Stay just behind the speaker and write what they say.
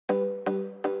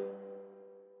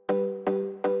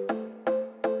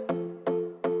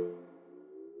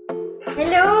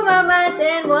Hello, mamas,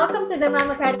 and welcome to the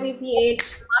Mamacademy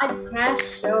PH podcast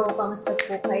show. Kamusta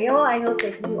po kayo? I hope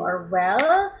that you are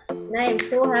well, and I am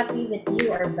so happy that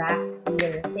you are back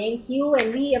here. Thank you,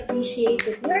 and we appreciate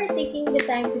that you are taking the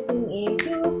time to tune in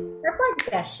to our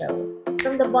podcast show.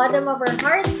 From the bottom of our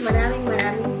hearts, maraming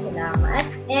salamat.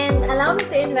 And allow me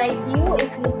to invite you,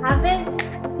 if you haven't,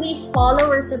 please follow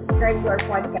or subscribe to our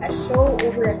podcast show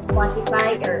over at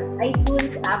Spotify or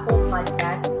iTunes, Apple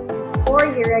Podcasts, or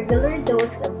your regular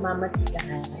dose of Mama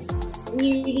Chikahan.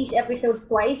 We release episodes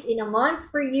twice in a month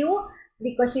for you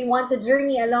because we want to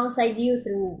journey alongside you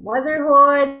through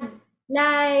motherhood,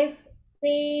 life,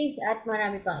 faith, at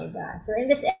marami pang iba. So in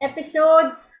this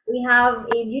episode, we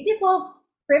have a beautiful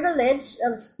privilege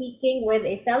of speaking with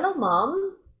a fellow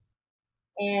mom,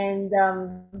 and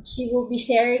she will be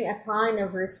sharing a ton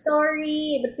of her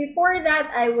story. But before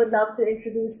that, I would love to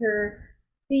introduce her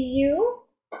to you.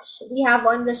 We have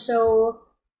on the show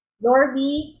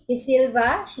Lorby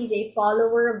Silva. She's a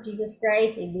follower of Jesus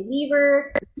Christ, a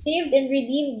believer, saved and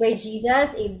redeemed by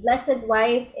Jesus, a blessed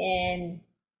wife, and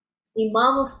a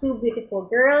mom of two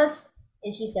beautiful girls.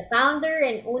 And she's the founder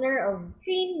and owner of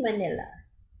Green Manila.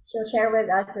 She'll share with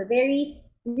us her very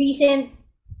recent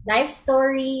life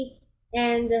story.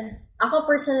 And ako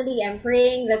personally, I'm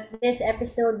praying that this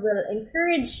episode will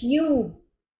encourage you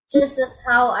just as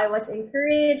how I was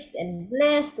encouraged and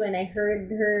blessed when I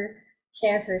heard her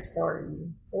share her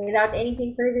story. So without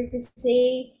anything further to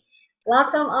say,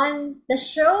 welcome on the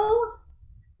show,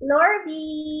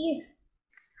 Lorby.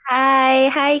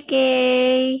 Hi,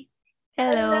 Kay.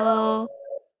 Hello.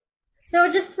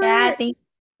 So just for thank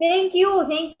thank you,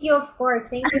 of course.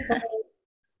 Thank you for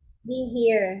being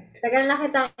here. Tagal na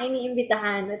kitang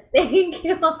iniimbitahan, but thank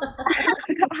you.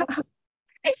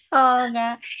 Oh,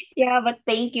 nga. Yeah, but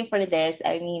thank you for this.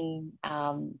 I mean,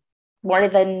 more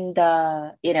than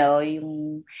the,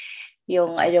 yung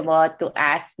ano mo to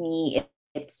ask me,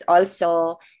 it's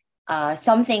also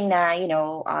something na,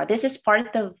 this is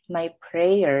part of my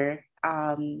prayer,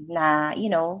 na,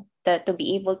 to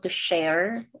be able to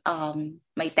share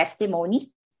my testimony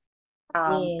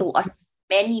to as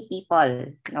many people,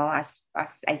 as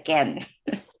I can.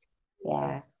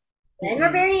 Yeah. And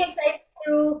we're very excited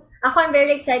I'm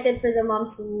very excited for the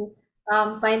moms to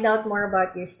find out more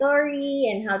about your story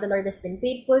and how the Lord has been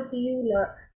faithful to you,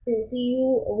 to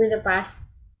you over the past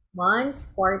months,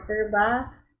 quarter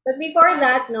ba? But before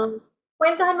that,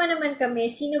 kwentuhan mo naman kami,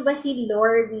 sino ba si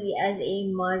Lorby as a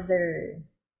mother?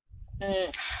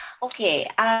 Okay.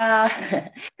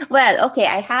 Well, okay.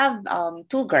 I have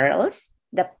two girls.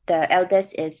 The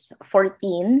eldest is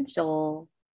 14, so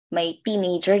may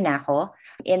teenager na ako.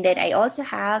 And then I also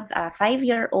have a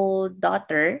 5-year-old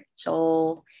daughter.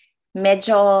 So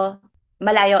medyo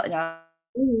malayo na.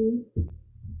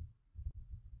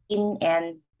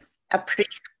 And a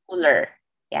preschooler.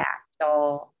 Yeah.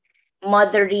 So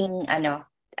mothering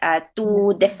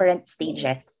two different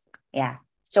stages. Yeah.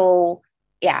 So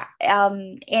yeah.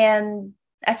 And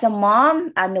as a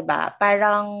mom,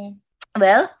 parang,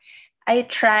 well, I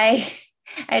try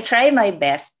my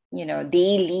best,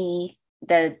 daily,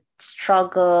 the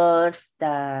struggles,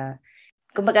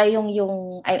 kumbaga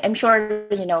I'm sure,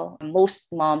 most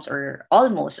moms or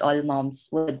almost all moms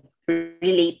would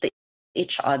relate to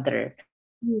each other.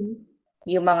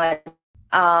 Yung mga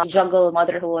juggle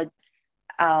motherhood,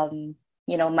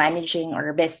 managing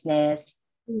our business.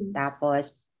 Tapos,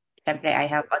 syempre, I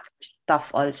have other stuff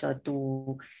also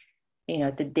to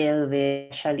deal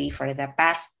with, especially for the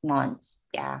past months.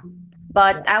 Yeah.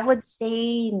 But I would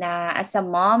say na as a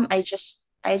mom, I just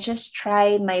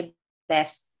try my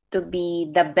best to be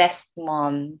the best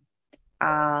mom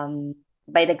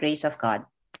by the grace of God.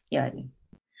 Yun.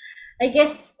 I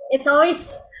guess it's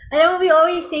always, we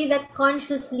always say that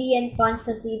consciously and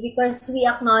constantly because we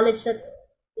acknowledge that,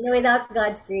 without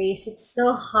God's grace, it's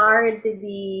so hard to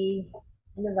be,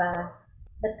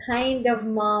 the kind of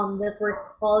mom that we're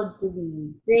called to be.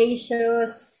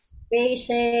 Gracious,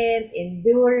 patient,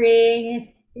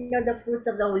 enduring, the fruits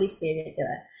of the Holy Spirit.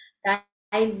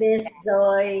 Kindness,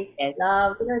 joy,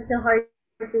 love. It's so hard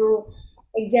to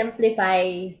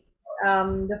exemplify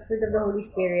the fruit of the Holy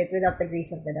Spirit without the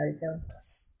grace of the Lord. So,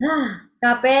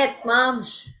 kapit,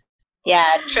 moms.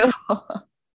 Yeah, true.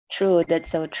 True,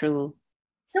 that's so true.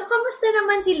 So, kamusta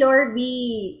naman si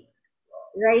Lorby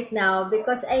right now?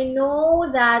 Because I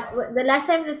know that the last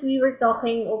time that we were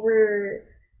talking over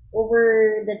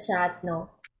the chat,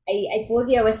 I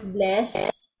told you I was blessed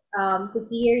to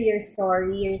hear your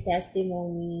story, your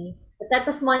testimony. But that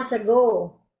was months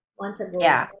ago.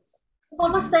 Yeah.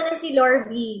 Kamusta na si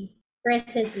Lorby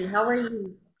presently? How are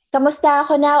you? Kamusta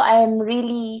ako now? I'm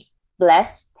really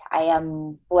blessed. I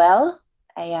am well.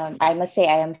 I must say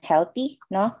I am healthy,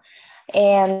 no?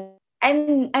 And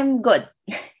I'm good.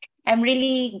 I'm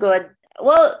really good.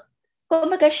 Well,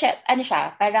 kumbaga siya,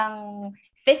 parang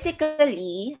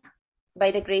physically,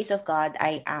 by the grace of God,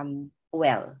 I am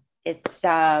well. It's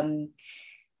tawag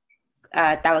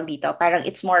dito, parang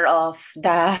it's more of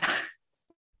the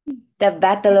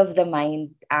battle of the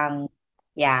mind ang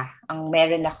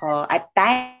meron ako at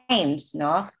times,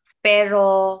 no?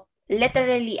 Pero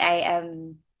literally I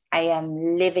am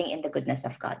living in the goodness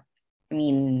of God. I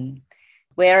mean,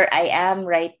 where I am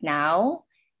right now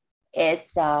is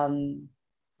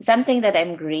something that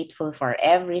I'm grateful for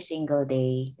every single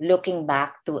day, looking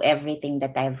back to everything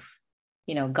that I've,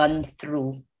 gone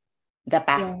through the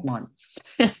past Yeah. months.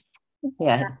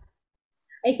 Yeah,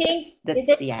 I think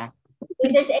that's yeah. if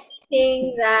there's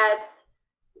anything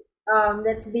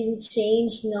that's being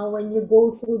changed, no, when you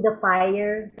go through the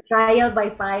fire, trial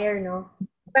by fire, no,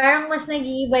 parang mas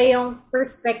nag-iiba yung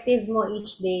perspective mo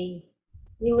each day.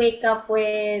 You wake up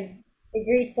with a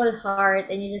grateful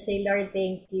heart and you just say, Lord,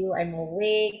 thank you. I'm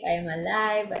awake, I'm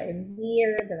alive, I'm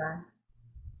here, diba?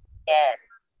 Yes,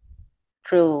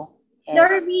 true. Yes,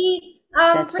 Lorby,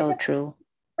 that's so true.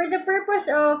 for the purpose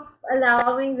of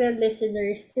allowing the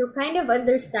listeners to kind of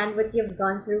understand what you've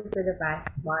gone through for the past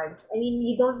months, I mean,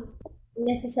 you don't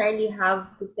necessarily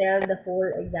have to tell the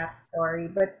whole exact story,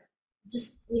 but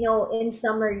just, in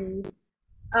summary,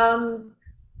 um,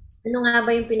 ano nga ba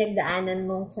yung pinagdaanan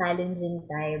mong challenging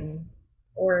time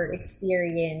or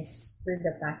experience for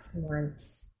the past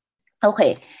months?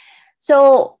 Okay,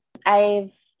 so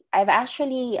I've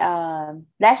actually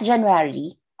last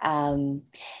January I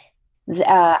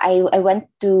went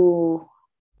to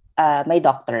my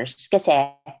doctors kasi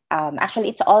actually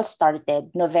it's all started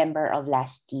November of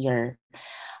last year.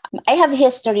 I have a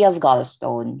history of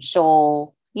gallstone.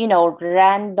 So,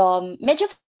 medyo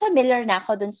familiar na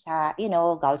ako dun sa,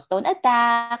 gallstone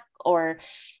attack or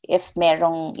if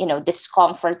merong,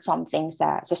 discomfort something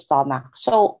sa stomach.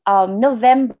 So,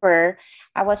 November,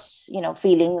 I was,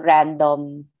 feeling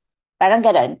random, parang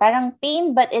ganun, parang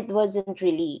pain, but it wasn't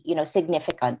really,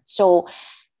 significant. So,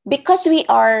 because we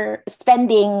are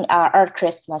spending our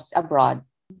Christmas abroad,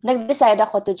 nag-decide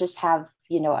ako to just have,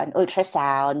 an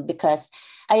ultrasound because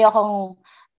ayokong,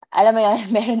 alam mo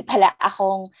yun, meron pala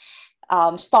akong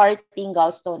starting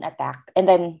gallstone attack. And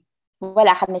then,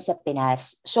 wala kami sa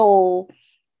Pinas. So,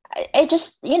 I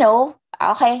just,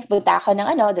 okay, punta ako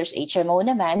ng there's HMO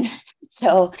naman.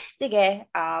 So, sige,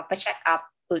 pa-check up,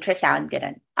 ultrasound,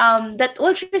 ganun. That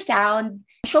ultrasound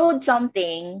showed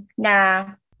something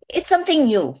na it's something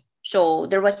new. So,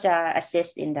 there was a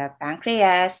cyst in the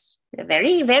pancreas,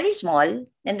 very, very small.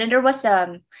 And then there was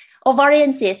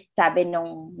ovarian cyst, sabi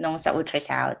nung sa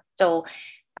ultrasound. So,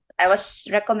 I was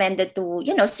recommended to,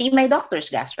 see my doctors,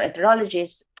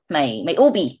 gastroenterologist, my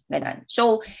OB, ganun.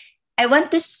 So, I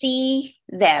went to see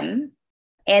them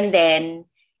and then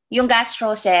yung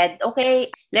gastro said,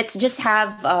 okay, let's just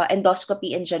have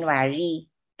endoscopy in January.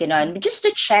 Ganun, just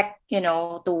to check,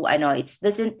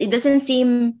 it doesn't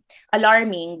seem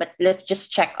alarming, but let's just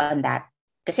check on that.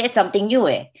 Kasi it's something new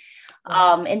eh.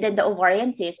 And then the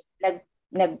ovarian cyst,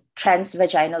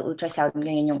 nag-transvaginal ultrasound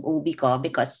ngayon yung OB ko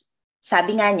because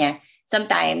sabi nga niya,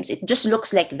 sometimes it just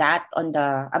looks like that on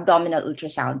the abdominal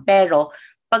ultrasound. Pero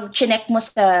pag chinek mo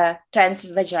sa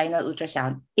transvaginal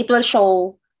ultrasound, it will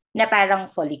show na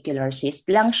parang follicular cyst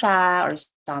lang siya or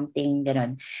something,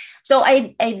 ganun. So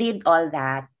I did all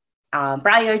that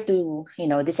prior to,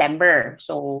 December.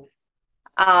 So,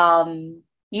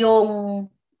 yung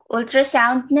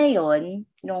ultrasound na yun,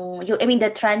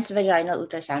 the transvaginal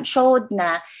ultrasound showed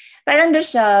na parang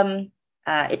there's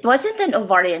it wasn't an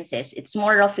ovarian cyst. It's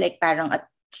more of like parang a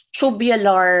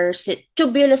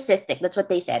tubulocystic. That's what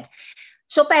they said.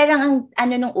 So parang ang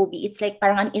nung OB, it's like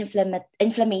parang an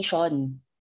inflammation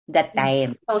that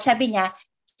time. So sabi niya,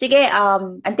 sige,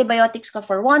 antibiotics ka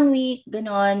for 1 week,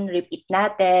 ganon, repeat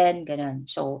natin, ganon.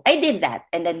 So I did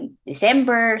that. And then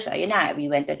December, so ayun na,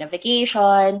 we went on a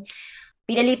vacation.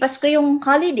 Pinalipas ko yung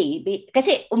holiday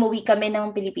kasi umuwi kami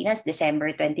ng Pilipinas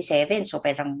December 27. So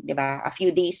parang, 'di ba, a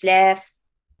few days left.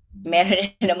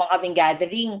 Meron na naman kaming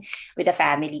gathering with the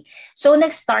family. So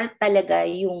nag-start talaga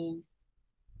yung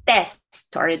test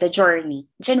or the journey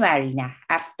January na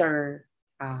after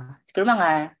siguro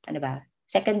mga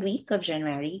second week of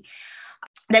January.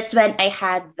 That's when I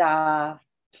had the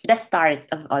start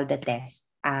of all the tests.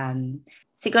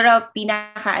 Siguro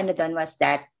pinaka doon was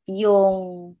that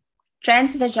yung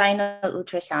transvaginal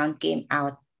ultrasound came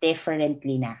out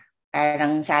differently na.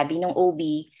 Parang sabi ng OB,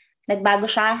 nagbago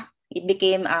siya. It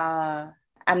became a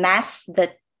mass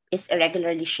that is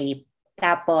irregularly shaped.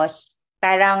 Tapos,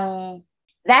 parang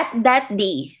that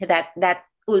day, that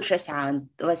ultrasound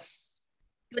was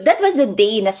the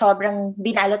day na sobrang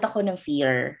binalot ako ng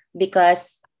fear because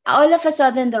all of a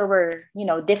sudden there were,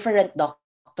 different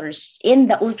doctors in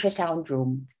the ultrasound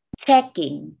room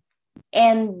checking.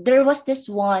 And there was this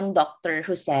one doctor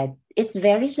who said, it's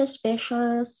very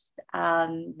suspicious.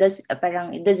 Parang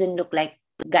it doesn't look like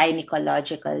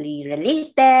gynecologically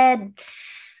related.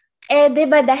 Eh, di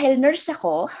ba dahil nurse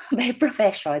ako by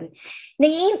profession,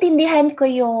 naiintindihan ko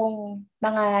yung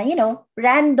mga,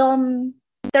 random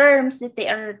terms that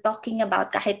they are talking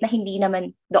about kahit na hindi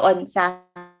naman doon sa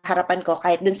harapan ko,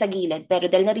 kahit doon sa gilid, pero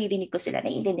dahil naririnig ko sila,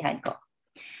 naiintindihan ko.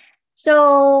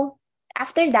 So,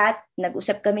 after that,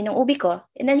 nag-usap kami ng ubi ko,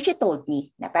 and then she told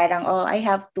me na parang, I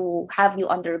have to have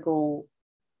you undergo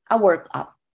a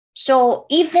workup. So,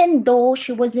 even though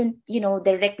she wasn't,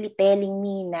 directly telling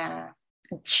me na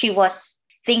she was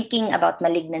thinking about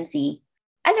malignancy,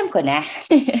 alam ko na.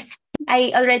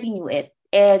 I already knew it.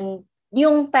 And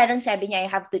yung parang sabi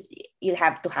niya, you'll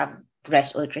have to have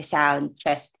breast ultrasound,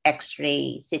 chest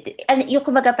x-ray, and yung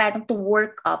kumaga parang to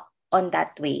work up on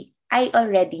that way, I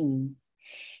already knew.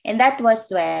 And that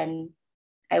was when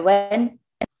I went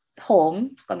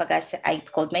home. Kumaga, I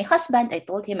called my husband. I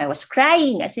told him I was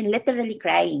crying, as in literally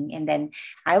crying. And then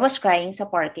I was crying sa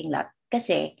parking lot.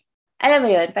 Kasi, alam mo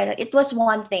yun, parang it was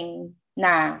one thing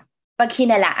na pag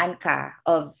hinalaan ka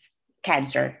of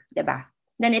cancer, diba?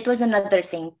 Then it was another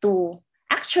thing to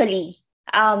actually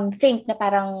think na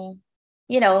parang,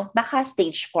 baka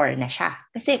stage 4 na siya.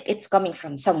 Kasi it's coming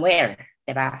from somewhere,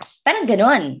 diba? Parang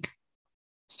ganun.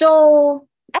 So,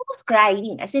 I was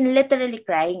crying, as in literally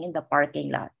crying in the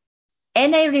parking lot.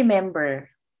 And I remember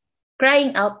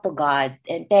crying out to God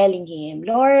and telling Him,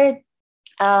 Lord,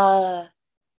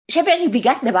 syempre ang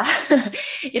bigat, diba?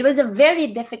 It was a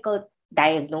very difficult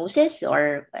diagnosis,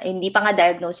 or hindi pa nga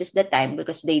diagnosis that time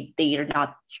because they are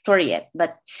not sure yet.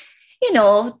 But,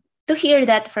 to hear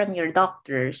that from your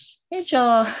doctors,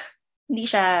 medyo hindi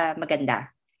siya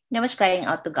maganda. And I was crying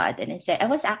out to God, and I said,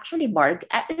 I was actually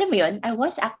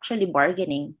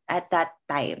bargaining at that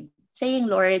time, saying,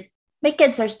 Lord, my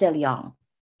kids are still young,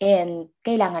 and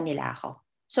kailangan nila ako.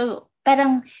 So,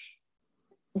 parang,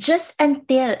 just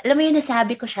until, alam mo yun,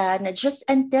 nasabi ko siya, na just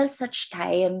until such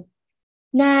time,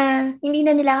 na hindi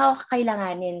na nila ako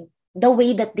kakailanganin the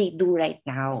way that they do right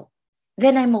now,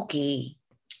 then I'm okay.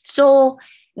 So,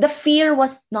 the fear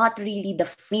was not really the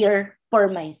fear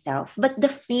for myself, but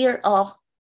the fear of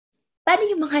paano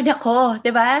yung mga anak ko,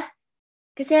 di ba?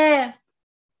 Kasi,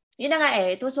 yun na nga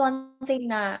it was one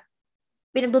thing na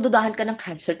pinagdududahan ka ng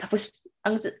cancer, tapos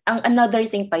ang another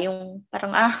thing pa yung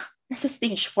parang, nasa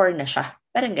stage 4 na siya.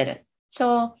 Parang ganun.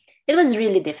 So, it was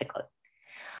really difficult.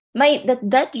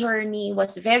 That journey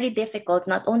was very difficult,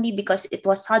 not only because it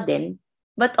was sudden,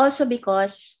 but also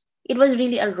because it was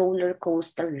really a roller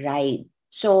coaster ride.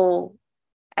 So,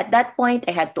 at that point,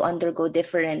 I had to undergo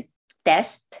different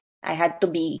tests. I had to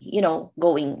be,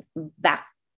 going back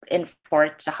and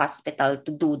forth sa hospital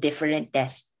to do different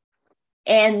tests.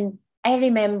 And I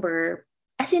remember,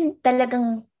 as in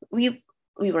talagang we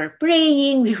were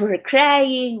praying, we were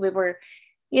crying, we were,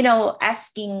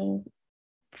 asking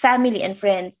family and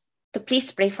friends to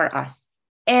please pray for us.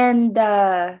 And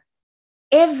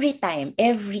every time,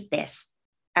 every test,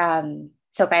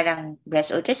 so parang breast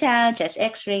ultrasound, chest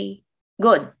x-ray,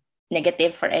 good,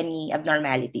 negative for any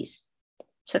abnormalities.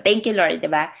 So thank you, Lord,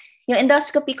 diba? Yung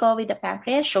endoscopy ko with the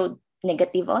pancreas showed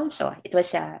negative also. It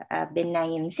was a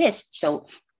benign cyst. So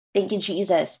thank you,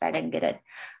 Jesus. Parang ganun.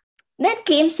 Then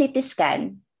came CT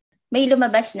scan. May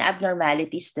lumabas na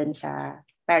abnormalities dun sa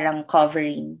parang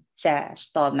covering sa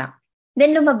stomach.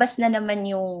 Then lumabas na naman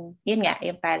yung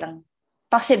parang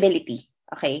possibility,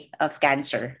 okay, of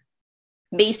cancer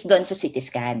based dun sa CT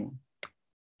scan.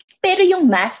 Pero yung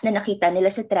mass na nakita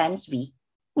nila sa Transv,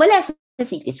 wala sa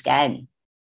CT scan.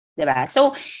 Diba?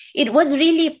 So, it was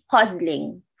really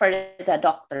puzzling for the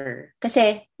doctor.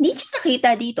 Kasi, hindi siya nakita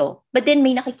dito. But then,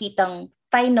 may nakikitang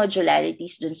fine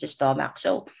nodularities dun sa stomach.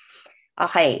 So,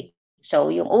 okay.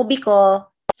 So, yung OB ko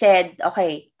said,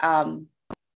 okay,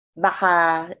 baka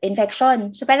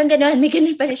infection. So, parang gano'n. May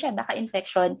ganun pa rin siya. Baka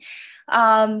infection.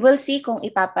 We'll see kung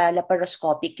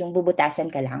ipapalaparoscopic yung bubutasan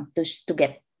ka lang to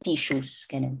get tissues.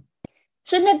 Ganun.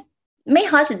 So, may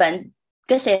husband,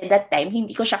 kasi that time,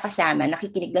 hindi ko siya kasama.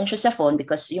 Nakikinig lang siya sa phone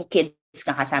because yung kids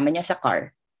na kasama niya sa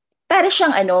car. Para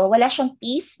siyang wala siyang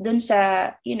peace dun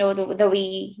sa, the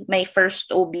way my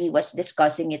first OB was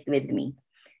discussing it with me.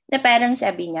 Na parang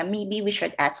sabi niya, maybe we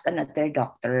should ask another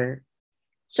doctor.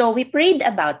 So we prayed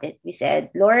about it. We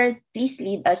said, Lord, please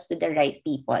lead us to the right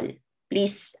people.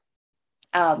 Please,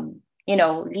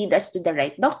 lead us to the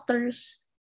right doctors.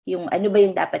 yung ano ba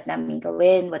yung dapat namin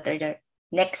gawin, what are the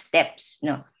next steps,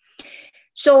 no?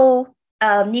 So,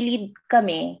 nilid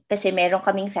kami kasi meron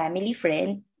kaming family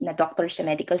friend na doctor sa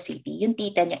Medical City. Yung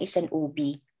tita niya is an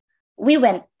OB. We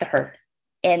went to her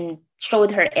and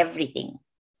showed her everything.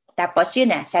 Tapos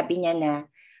yun na, sabi niya na,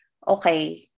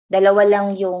 okay, dalawa lang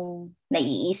yung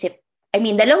naiisip. I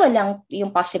mean, dalawa lang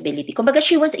yung possibility. Kumbaga,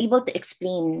 she was able to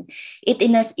explain it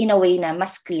in a way na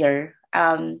mas clear.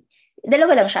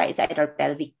 Dalawa lang siya. It's either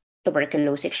pelvic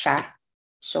tuberculosis siya.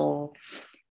 So,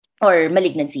 or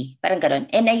malignancy. Parang ganon.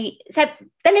 And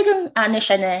talagang ano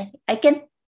siya na, I can't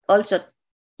also,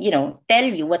 tell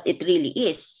you what it really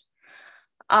is.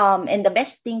 And the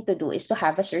best thing to do is to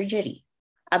have a surgery.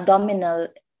 Abdominal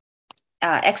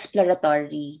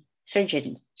exploratory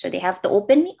surgery. So they have to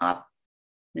open me up,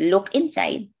 look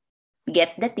inside,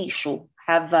 get the tissue,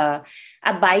 have a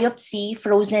biopsy,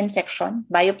 frozen section,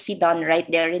 biopsy done right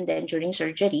there and then during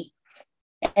surgery.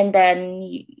 And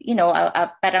then,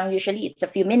 parang usually it's a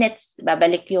few minutes,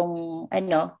 babalik yung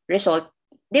result.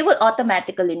 They will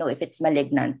automatically know if it's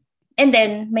malignant. And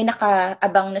then, may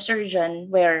nakaabang na surgeon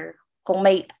where kung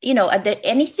may,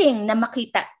 anything na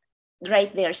makita right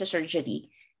there sa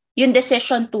surgery, yung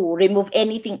decision to remove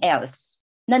anything else,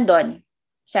 nandun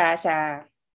sa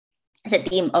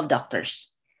team of doctors.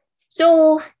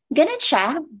 So, ganun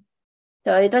siya.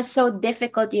 So, it was so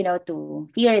difficult, to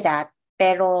hear that.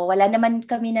 Pero wala naman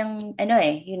kami ng,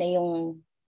 yun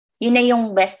na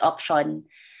yung best option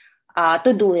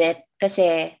to do it.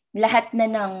 Kasi lahat na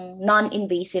ng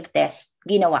non-invasive test,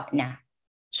 ginawa na.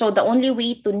 So, the only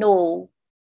way to know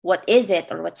what is it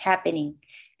or what's happening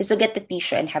is to get the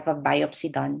tissue and have a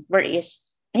biopsy done. Whereas,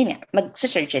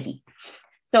 mag-surgery.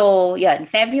 So,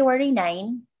 yan, February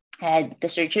 9, had the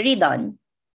surgery done.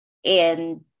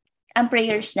 And ang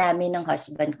prayers namin ng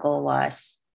husband ko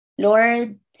was,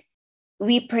 Lord,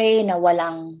 we pray na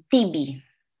walang TB,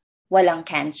 walang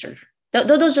cancer.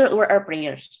 Those were our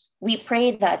prayers. We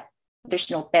pray that there's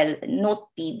no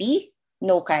TB,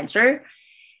 no cancer,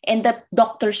 and that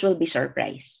doctors will be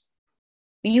surprised.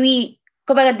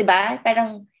 Kumbaga, di ba?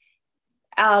 Parang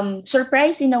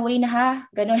surprise in a way na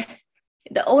ganun.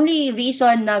 The only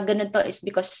reason na ganun to is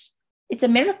because it's a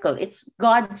miracle. It's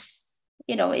God's,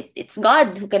 it's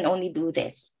God who can only do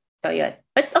this. So yun.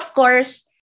 But of course,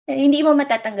 hindi mo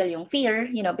matatanggal yung fear,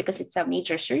 because it's a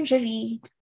major surgery.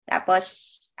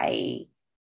 Tapos, I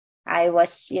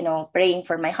was, praying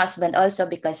for my husband also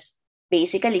because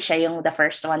basically siya yung the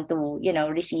first one to,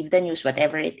 receive the news,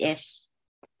 whatever it is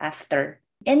after.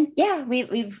 And yeah,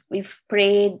 we've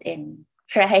prayed and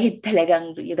tried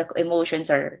talagang the emotions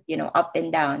are, up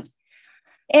and down.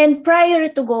 And prior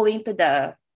to going to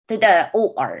the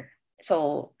OR,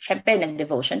 so syempre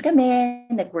nag-devotion kami,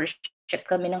 nag-worship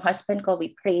kami ng husband ko,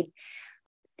 we prayed.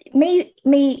 May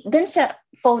dun sa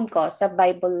phone ko, sa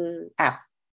Bible app,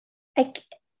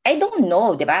 I don't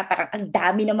know, di ba? Parang ang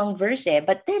dami namang verse eh.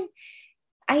 But then,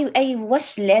 I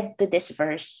was led to this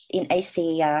verse in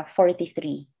Isaiah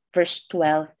 43, verse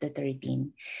 12 to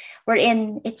 13,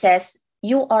 wherein it says,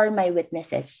 "You are my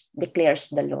witnesses, declares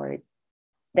the Lord,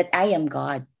 that I am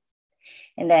God.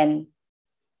 And then,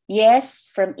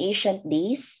 yes, from ancient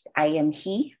days, I am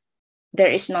He.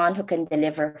 There is none who can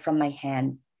deliver from my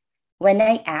hand. When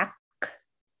I act,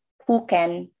 who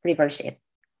can reverse it?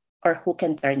 Or who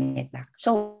can turn it back?"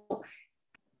 So,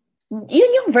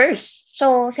 yun yung verse.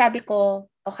 So, sabi ko,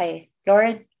 okay,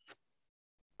 Lord,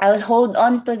 I'll hold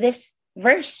on to this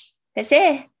verse.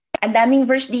 Kasi, ang daming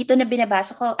verse dito na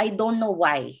binabasa ko, I don't know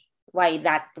why. Why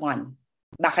that one?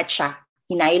 Bakit siya?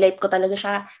 Hinighlight ko talaga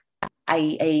siya.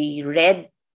 I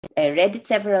read it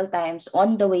several times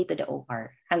on the way to the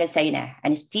OR. Hanggang sa'yo na,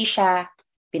 anesthesia,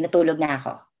 pinatulog na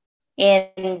ako.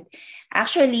 And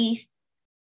actually,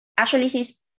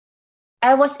 sis,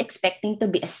 I was expecting to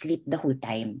be asleep the whole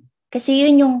time. Kasi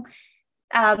yun yung,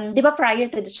 di ba prior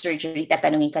to the surgery,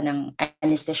 tatanungin ka ng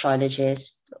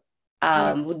anesthesiologist,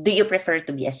 do you prefer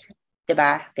to be asleep? Di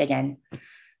ba? Ganyan.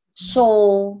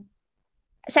 So,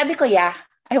 sabi ko, yeah,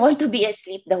 I want to be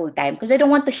asleep the whole time because I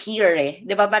don't want to hear eh.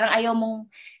 Di ba? Parang ayaw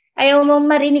mong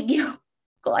marinig yung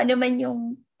kung ano man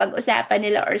yung pag-usapan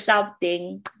nila or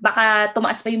something. Baka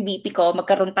tumaas pa yung BP ko,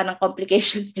 magkaroon pa ng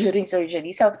complications during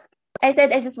surgery. So, I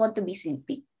said, I just want to be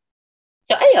sleepy.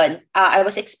 So, ayun, I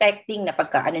was expecting na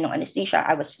pagka ng anesthesia,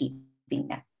 I was sleeping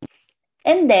na.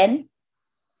 And then,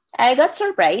 I got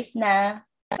surprised na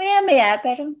maya-maya,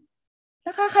 pero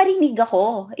nakakarinig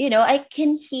ako. I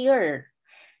can hear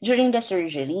during the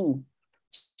surgery.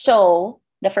 So,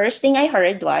 the first thing I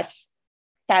heard was,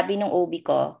 sabi ng OB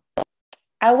ko,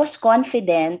 I was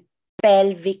confident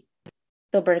pelvic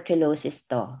tuberculosis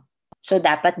to. So,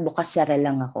 dapat bukas-sara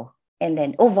lang ako. and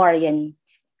then ovarian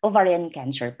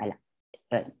cancer pala.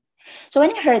 Yun. So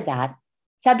when I heard that,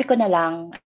 ang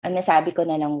nasabi ko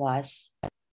na lang was,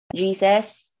 Jesus,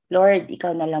 Lord,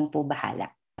 ikaw na lang po bahala.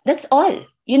 That's all.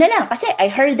 Yun na lang. Kasi I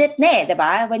heard it na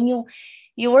diba? When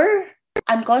you were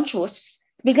unconscious,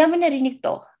 bigla mo narinig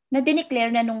to, na dineclare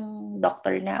na nung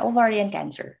doctor na ovarian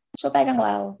cancer. So parang,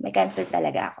 wow, may cancer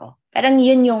talaga ako. Parang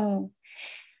yun yung,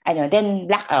 then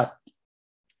blackout.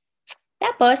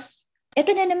 Tapos,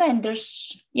 ito na naman,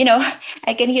 there's,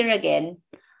 I can hear again.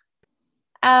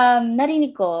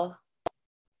 Narinig ko,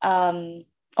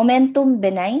 omentum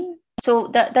benign.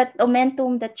 So that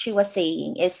omentum that she was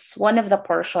saying is one of the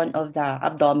portion of the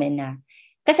abdomen na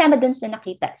kasama dun sa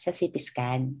nakita sa CT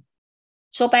scan.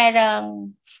 So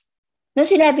parang, nung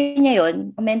sinabi niya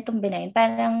yun, omentum benign,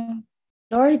 parang,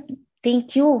 Lord,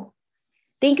 thank you.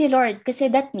 Thank you, Lord.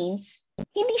 Kasi that means,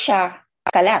 hindi siya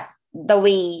kalat. The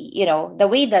way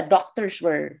the doctors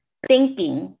were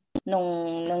thinking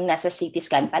nung nasa CT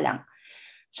scan pa lang.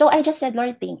 So I just said,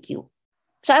 Lord, thank you.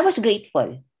 So I was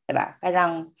grateful. Diba?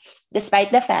 Parang,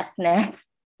 despite the fact na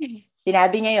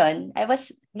sinabi niya yon, I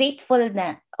was grateful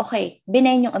na, okay,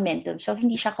 benign yung omentum. So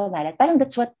hindi siya kumalat. Parang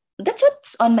that's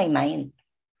what's on my mind.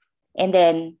 And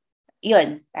then,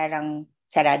 yun, parang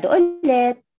sarado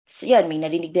ulit. So, yun, may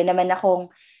narinig na naman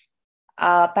akong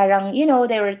parang,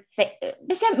 they were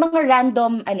basta mga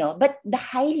random, but the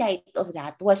highlight of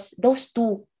that was those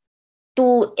two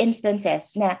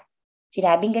instances na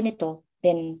sinabing ganito,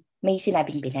 then may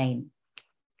sinabing benign.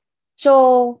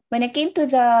 So, when I came to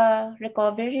the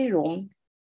recovery room,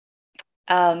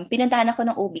 pinuntahan ako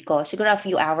ng OB ko, siguro a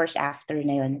few hours after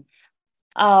na yun.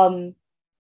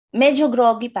 Medyo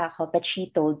groggy pa ako, but she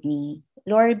told me,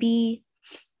 Lorby,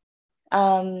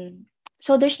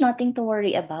 so there's nothing to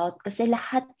worry about kasi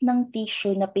lahat ng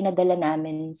tissue na pinadala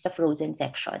namin sa frozen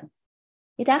section,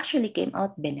 it actually came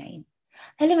out benign.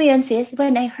 Alam mo yun, sis,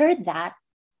 when I heard that,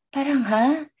 parang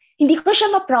hindi ko siya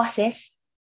ma-process.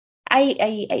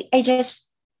 I just,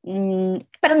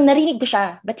 parang narinig ko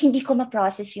siya, but hindi ko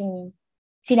ma-process yung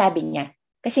sinabi niya.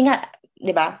 Kasi nga,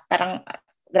 di ba, parang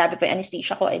grabe pa yung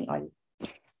anesthesia ko and all.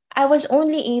 I was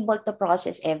only able to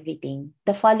process everything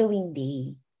the following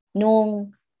day,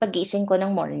 nung pag-gising ko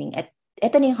ng morning. At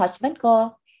eto na yung husband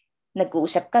ko,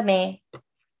 nag-uusap kami.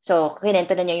 So,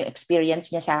 kinento na niya yung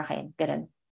experience niya sa akin. Ganun.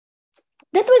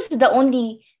 That was the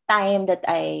only time that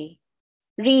I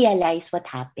realized what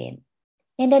happened.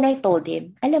 And then I told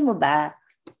him, alam mo ba,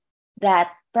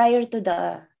 that prior to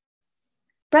the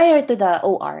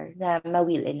OR na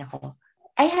ma-wheel-in ako,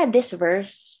 I had this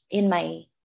verse in my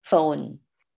phone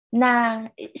na,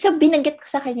 so binanggit ko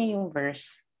sa kanya yung verse.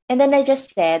 And then I just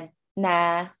said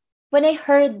na, when I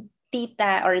heard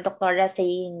tita or doktora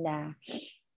saying na,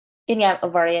 yun nga,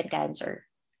 ovarian cancer,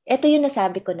 ito yung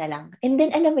nasabi ko na lang. And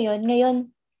then, alam mo yun, ngayon,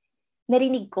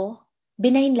 narinig ko,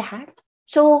 benign lahat.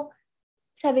 So,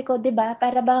 sabi ko, diba,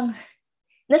 para bang,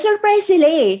 na-surprise sila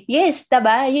eh. Yes,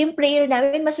 diba? Yung prayer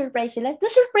namin, ma-surprise sila.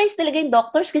 Na-surprise talaga yung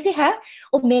doctors kasi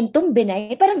omentum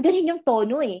benign. Parang ganun yung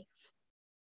tono eh.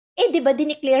 Eh, diba,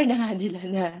 dineclare na nga nila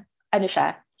na,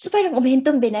 siya. So, parang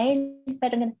omentum benign.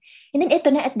 Parang, and then, ito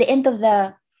na, at the end of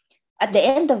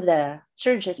the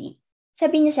surgery,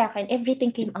 sabi niya sa akin,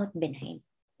 everything came out benign.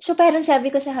 So, parang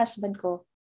sabi ko sa husband ko,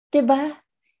 diba,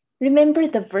 remember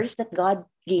the verse that God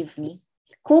gave me?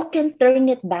 Who can turn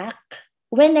it back?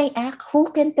 When I act, who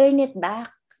can turn it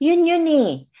back? Yun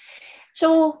eh.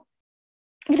 So,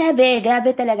 grabe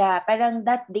talaga. Parang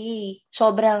that day,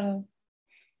 sobrang,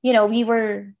 we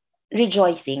were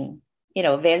rejoicing,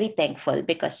 very thankful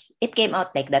because it came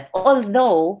out like that.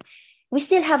 Although, we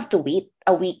still have to wait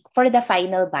a week for the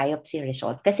final biopsy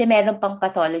result. Kasi meron pang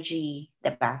pathology,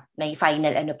 diba? May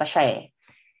final pa siya eh.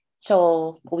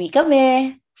 So, uwi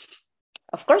kami.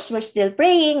 Of course, we're still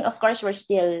praying. Of course, we're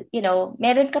still,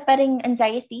 meron ka pa ring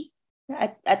anxiety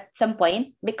at some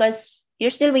point because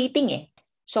you're still waiting eh.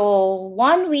 So,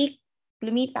 1 week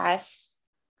lumipas,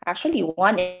 actually 1.5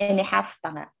 pa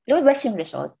nga, lumabas yung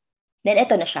result. Then,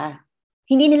 eto na siya.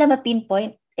 Hindi nila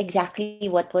ma-pinpoint exactly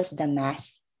what was the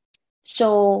mass.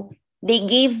 So, they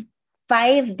gave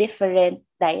 5 different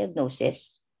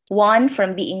diagnoses. One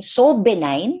from being so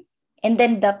benign, and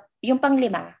then yung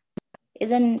pang-5,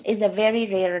 is a very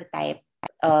rare type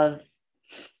of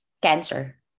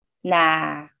cancer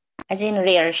na, as in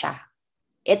rare siya.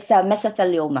 It's a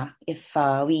mesothelioma if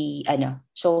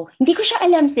So, hindi ko siya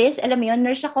alam, sis. Alam mo yun,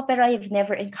 nurse ako pero I've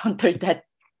never encountered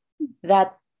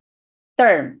that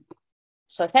term.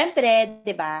 So, siyempre,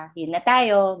 di ba, yun na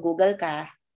tayo, Google ka,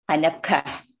 hanap ka,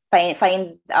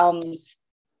 find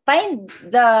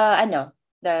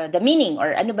the meaning or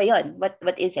ano ba yun?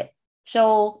 What is it?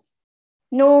 So,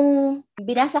 nung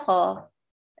binasa ko,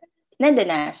 nandun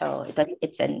na. So,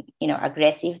 it's an,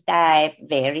 aggressive type,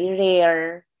 very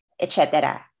rare,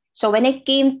 etc. So, when I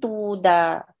came to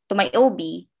my OB,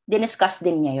 diniscuss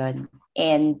din niya yon.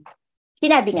 And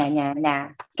sinabi nga niya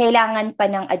na kailangan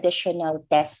pa ng additional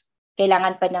test,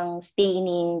 kailangan pa ng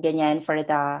staining, ganyan, for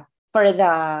the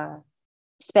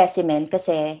specimen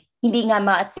kasi hindi nga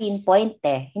ma-pinpoint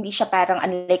Hindi siya parang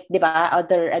unlike, di ba,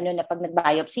 other na pag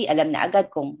nag-biopsy, alam na agad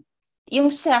kung yung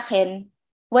sa akin,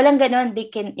 walang ganon. They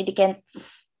can't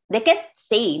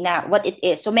say na what it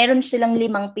is. So meron silang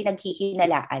 5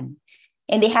 pinaghihinalaan.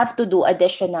 And they have to do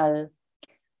additional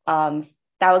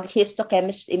tawag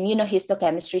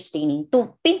immunohistochemistry staining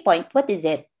to pinpoint what is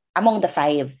it among the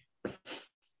 5.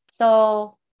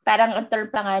 So, parang ang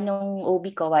term pa nga nung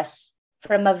OB ko was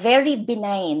from a very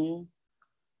benign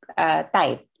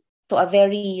type to a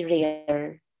very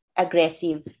rare,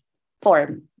 aggressive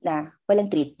form na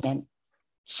walang treatment.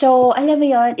 So, alam mo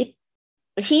yun,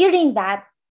 hearing that,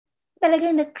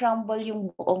 talagang nag-crumble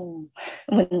yung buong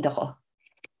mundo ko.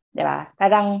 Diba?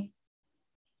 Parang,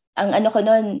 ang ko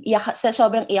nun,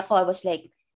 sobrang iyak ko, I was like,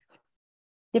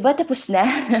 diba tapos na?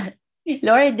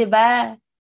 Lord, diba,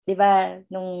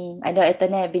 nung, ito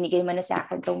na, binigay mo na sa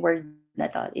akin tong word na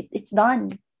to. It's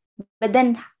done. But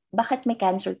then, bakit may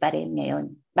cancer pa rin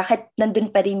ngayon? Bakit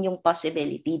nandun pa rin yung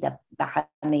possibility na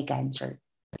baka may cancer?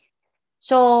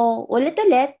 So,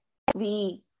 ulit-ulit,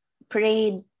 we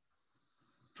prayed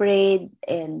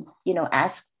and,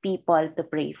 asked people to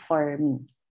pray for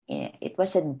me. Yeah, it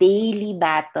was a daily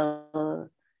battle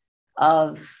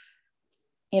of,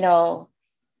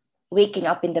 waking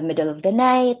up in the middle of the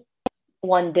night,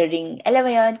 wondering, alam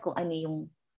mo yun, kung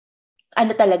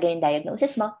ano talaga yung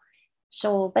diagnosis mo.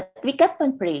 So, but we kept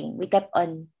on praying. We kept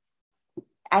on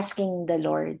asking the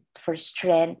Lord for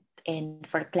strength and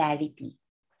for clarity.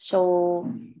 So,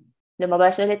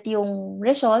 lumabas ulit yung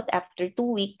result after 2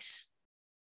 weeks.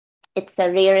 It's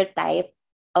a rare type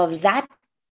of that.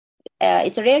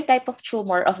 It's a rare type of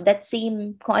tumor of that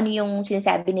same, kung ano yung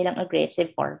sinasabi nilang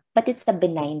aggressive form. But it's a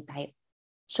benign type.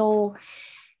 So,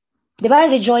 di ba,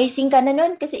 rejoicing ka na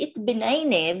nun kasi it's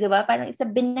benign di ba? Parang it's a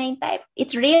benign type.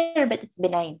 It's rare, but it's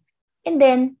benign. And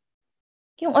then,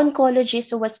 yung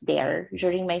oncologist who was there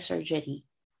during my surgery,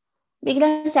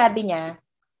 biglang sabi niya,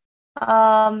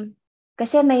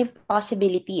 kasi may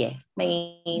possibility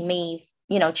may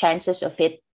chances of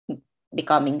it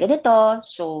becoming ganito.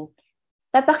 So,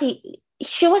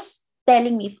 she was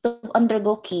telling me to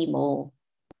undergo chemo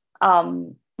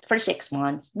for 6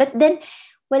 months. But then,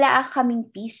 wala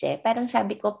kaming peace Parang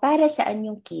sabi ko, para saan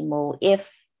yung chemo if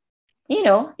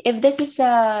this is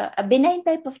a benign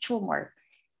type of tumor.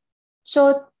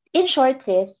 So, in short,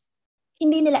 sis,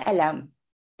 hindi nila alam.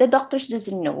 The doctors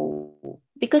doesn't know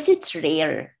because it's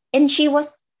rare. And she was,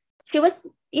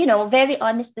 very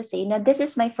honest to say na this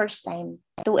is my first time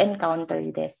to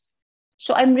encounter this.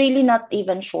 So, I'm really not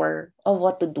even sure of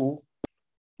what to do.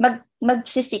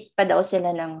 Magsisik pa daw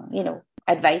sila ng,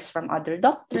 advice from other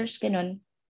doctors, ganun.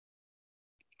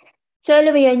 So,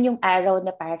 alam mo yun, yung araw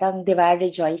na parang, di ba,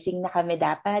 rejoicing na kami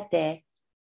dapat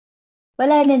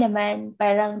Wala na naman.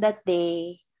 Parang that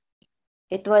day,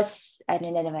 it was,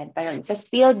 parang it was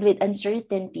filled with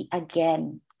uncertainty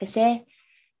again. Kasi,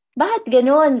 bakit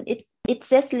ganun? It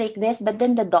says like this, but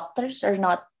then the doctors are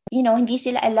not, hindi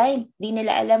sila aligned. Hindi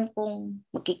nila alam kung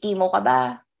magkikimo ka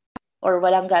ba or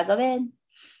walang gagawin.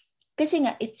 Kasi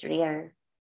nga, it's rare.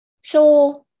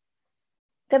 So,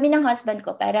 kami ng husband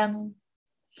ko, parang,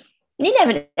 hindi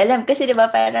namin alam. Kasi diba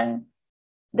parang,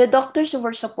 the doctors who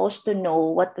were supposed to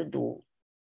know what to do,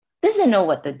 doesn't know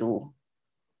what to do.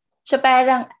 So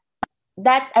parang,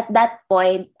 at that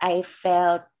point, I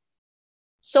felt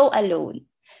so alone.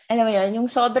 Alam mo yun, yung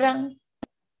sobrang,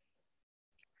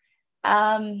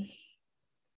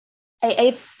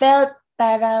 I felt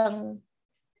parang,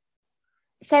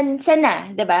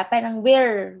 sana, diba? Parang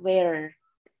where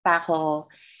pa ako,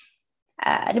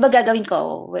 ano ba gagawin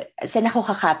ko? Saan ako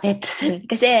kakapit?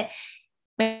 Kasi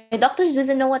my doctors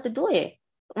doesn't know what to do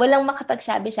Walang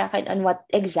makapagsabi sa akin on what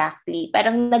exactly.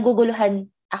 Parang naguguluhan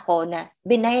ako na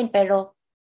benign pero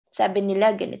sabi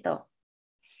nila ganito.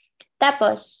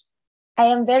 Tapos, I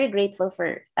am very grateful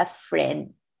for a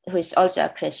friend who is also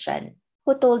a Christian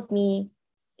who told me,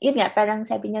 yun nga, parang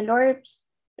sabi niya, Lord,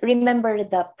 remember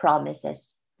the promises.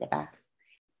 Diba?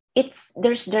 There's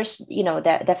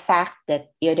the fact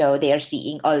that they are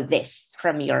seeing all this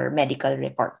from your medical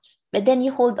reports, but then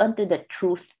you hold on to the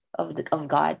truth of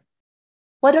God.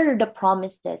 What are the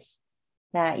promises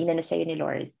na inano sa'yo ni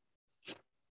Lord?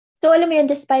 So alam mo yun,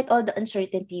 despite all the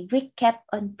uncertainty, we kept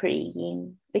on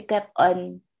praying. We kept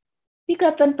on we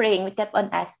kept on praying. We kept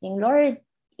on asking, Lord,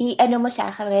 i-ano mo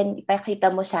sa akin, ipakita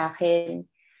mo sa akin,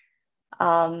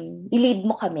 i-lead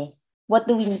mo kami. What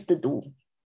do we need to do?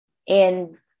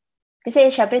 And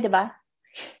kasi syempre, di ba?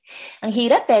 Ang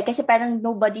hirap kasi parang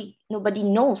nobody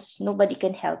knows, nobody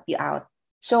can help you out.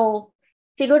 So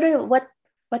siguro what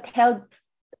helped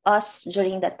us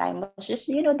during that time was just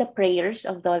the prayers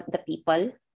of the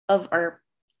people of our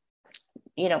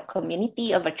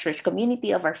community, of our church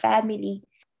community, of our family.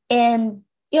 And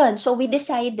yun, so we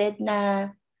decided na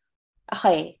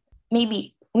okay,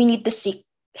 maybe we need to seek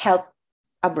help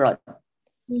abroad.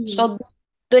 So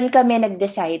doon kami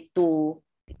nag-decide to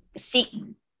seek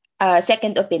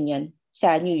second opinion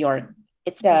sa New York.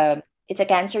 It's a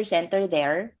cancer center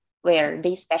there where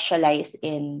they specialize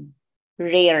in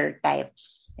rare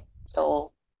types.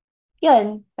 So,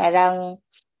 yun, parang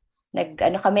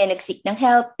nag-seek ng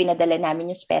help, pinadala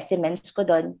namin yung specimens ko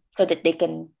doon so that they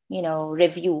can,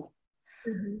 review.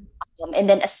 And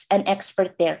then as an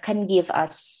expert there can give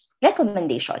us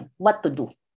recommendation what to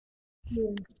do.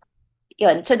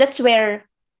 Yun. So that's where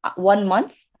 1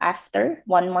 month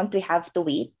we have to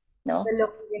wait. No? The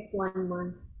longest 1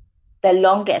 month. The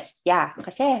longest, yeah.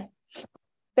 Kasi,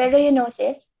 pero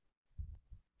sis,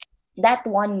 that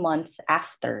 1 month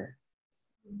after,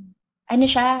 ano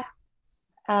siya,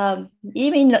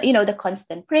 the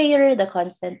constant prayer, the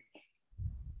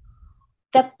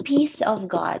peace of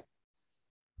God.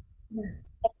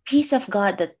 The peace of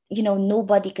God that,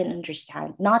 nobody can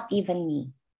understand, not even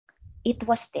me. It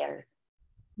was there.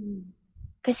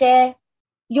 Kasi,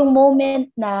 yung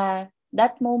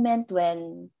that moment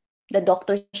when the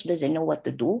doctors doesn't know what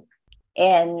to do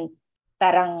and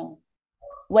parang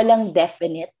walang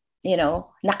definite,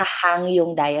 nakahang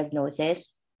yung diagnosis.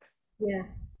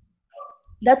 Yeah.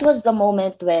 That was the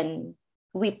moment when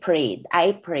I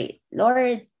prayed,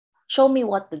 Lord, show me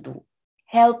what to do.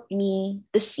 Help me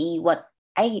to see what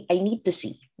I need to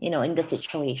see, in the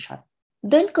situation.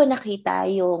 Doon ko nakita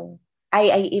yung,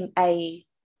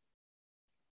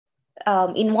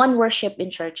 in one worship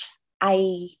in church,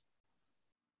 I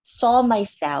saw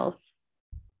myself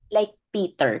like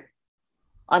Peter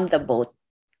on the boat.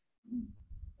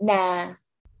 Na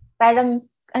parang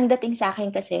ang dating sa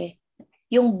akin kasi,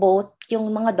 yung boat,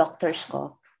 yung mga doctors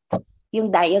ko,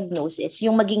 yung diagnosis,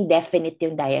 yung maging definite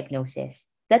yung diagnosis.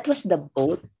 That was the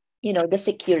boat, the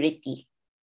security.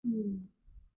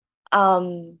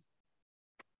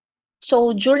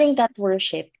 So during that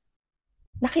worship,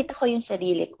 nakita ko yung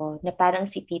sarili ko na parang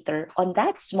si Peter on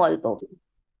that small boat.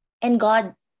 And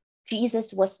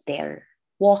Jesus was there,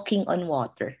 walking on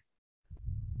water.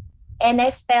 And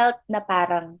I felt na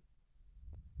parang,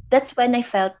 that's when I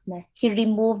felt na he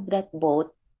removed that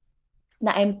boat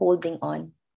na I'm holding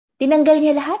on. Tinanggal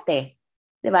niya lahat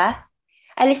Diba?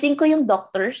 Alisin ko yung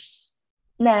doctors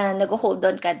na nag-hold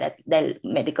on ka dahil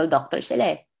medical doctor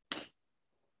sila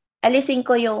Alisin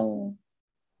ko yung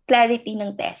clarity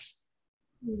ng test.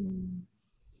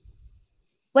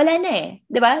 Wala na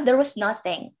Diba? There was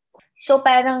nothing. So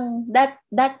parang that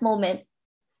moment,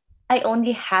 I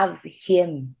only have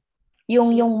him.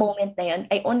 Yung moment na yun,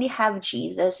 I only have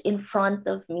Jesus in front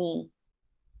of me.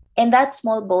 And that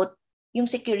small boat, yung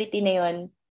security na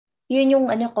yun yung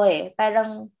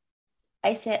parang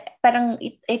I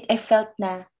felt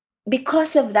na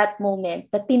because of that moment,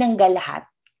 na tinanggal lahat,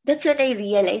 that's when I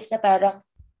realized na parang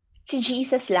si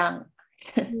Jesus lang.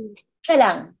 Siya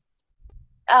lang.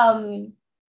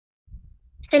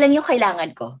 Siya lang yung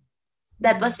kailangan ko.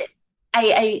 That was it.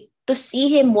 I to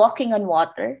see him walking on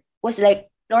water was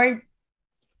like, Lord,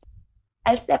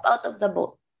 I'll step out of the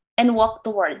boat and walk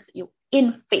towards you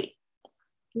in faith.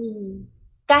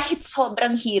 Kahit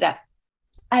sobrang hirap,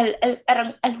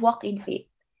 I'll walk in faith.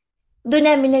 Doon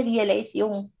namin na-realize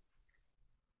yung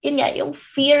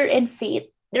fear and faith,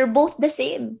 they're both the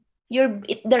same.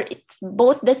 It's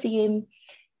both the same,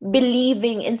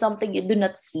 believing in something you do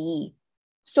not see.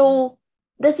 So,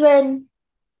 that's when,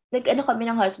 kami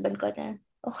ng husband ko na,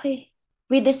 okay,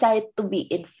 we decide to be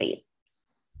in faith.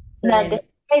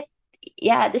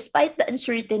 Despite the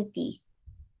uncertainty,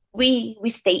 we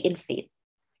stay in faith.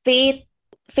 Faith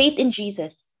in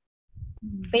Jesus.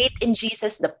 Faith in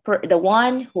Jesus, the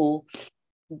one who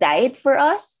died for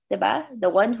us, diba? The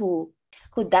one who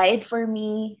died for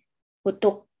me, who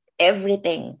took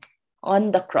everything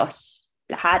on the cross,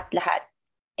 lahat.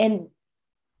 And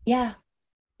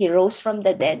he rose from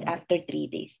the dead after 3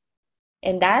 days.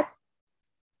 And that,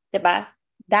 diba?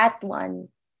 That one,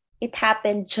 it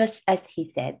happened just as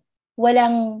he said.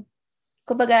 Walang,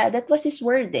 kumbaga, that was his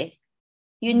word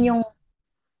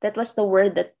that was the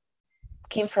word that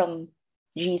came from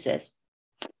Jesus.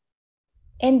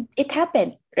 And it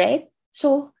happened, right?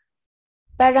 So,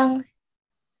 parang,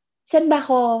 saan pa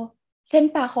ako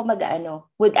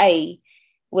mag-ano? Would I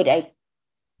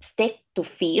stick to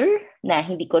fear na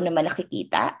hindi ko naman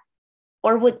nakikita?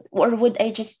 Or would I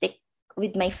just stick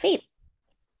with my faith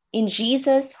in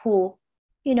Jesus who,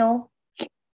 you know,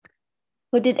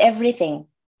 who did everything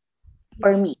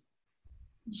for me?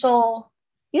 So,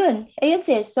 ayun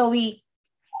sis. So we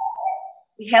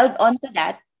held on to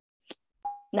that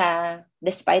na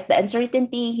despite the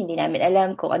uncertainty, hindi namin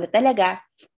alam kung ano talaga,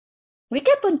 we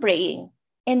kept on praying.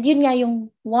 And yun nga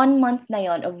yung 1 month na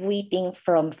yon of waiting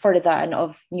for the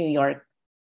of New York.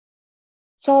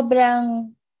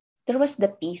 Sobrang, there was the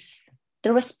peace.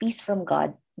 There was peace from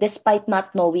God despite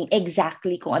not knowing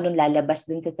exactly kung anong lalabas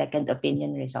dun sa second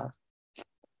opinion result.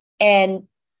 And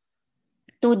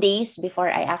 2 days before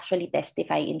I actually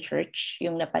testify in church,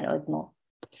 yung napanood mo,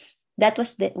 that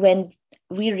was when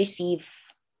we received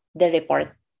the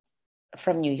report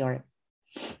from New York.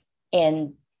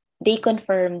 And they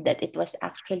confirmed that it was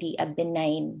actually a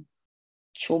benign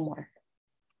tumor.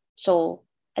 So,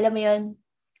 alam mo yun,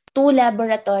 2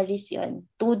 laboratories yun.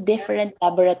 2 different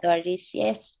laboratories.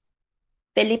 Yes,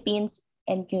 Philippines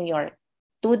and New York.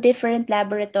 2 different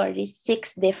laboratories,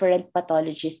 6 different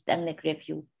pathologists ang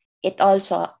nag-review. It's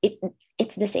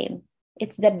the same.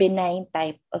 It's the benign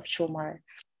type of tumor.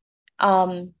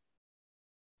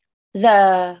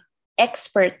 The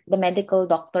expert, the medical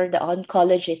doctor, the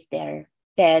oncologist there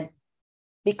said,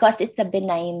 because it's a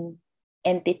benign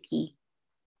entity,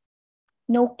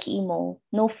 no chemo,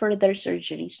 no further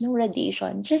surgeries, no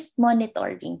radiation, just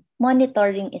monitoring.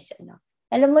 Monitoring is enough.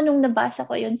 Alam mo, nung nabasa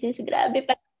ko yun, sis, grabe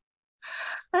pa.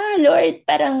 Lord,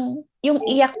 parang yung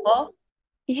iyak ko,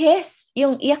 yes,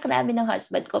 yung iyak namin ng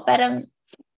husband ko, parang,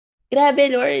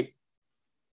 grabe, Lord.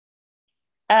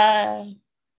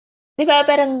 Di ba,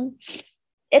 parang,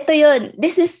 ito yun,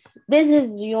 this is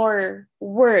your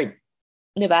word.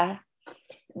 Di ba?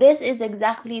 This is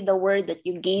exactly the word that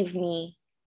you gave me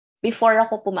before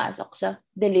ako pumasok sa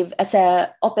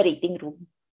operating room.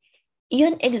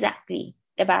 Yun exactly,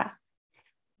 'di ba?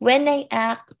 When I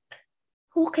act,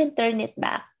 who can turn it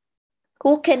back?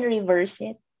 Who can reverse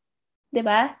it? 'Di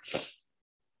ba?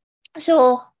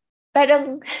 So,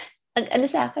 parang ang ano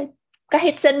sa akin,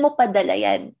 kahit saan mo padala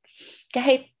yan,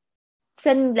 kahit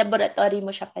saan laboratory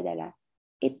mo siya padala,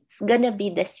 it's gonna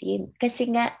be the same. Kasi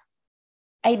nga,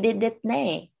 I did it na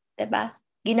eh. 'Di ba?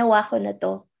 Ginawa ko na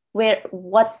to.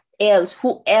 What else?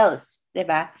 Who else? 'Di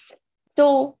ba?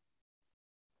 So,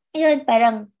 yun,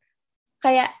 parang,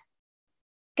 kaya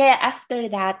after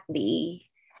that day,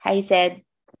 I said,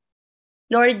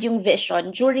 Lord, yung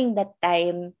vision during that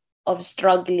time of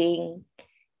struggling,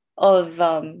 of,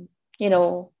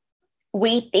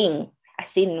 waiting,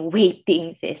 as in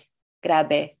waiting, sis,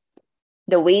 grabe.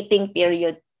 The waiting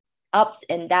period, ups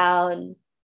and down,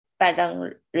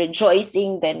 parang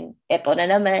rejoicing, then eto na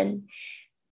naman.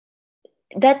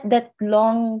 That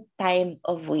long time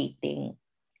of waiting,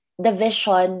 the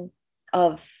vision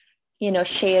of,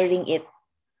 sharing it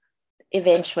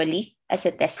eventually as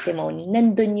a testimony,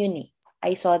 nandun yun eh.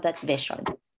 I saw that vision.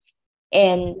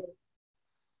 And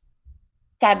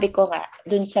sabi ko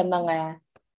dun sa mga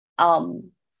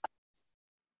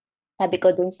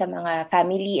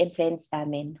family and friends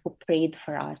namin who prayed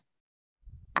for us,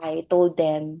 I told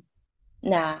them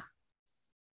na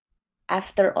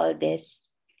after all this,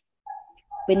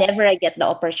 whenever I get the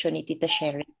opportunity to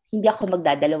share it, hindi ako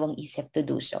magdadalawang isip to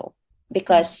do so.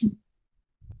 Because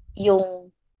yung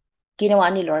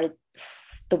ginawa ni Lord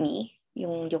to me,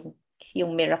 yung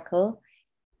miracle,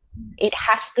 it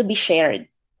has to be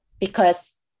shared.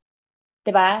 Because,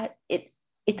 diba, it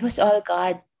was all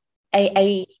God.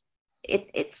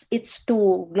 It's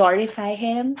to glorify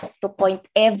Him, to point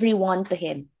everyone to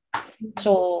Him.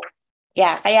 So,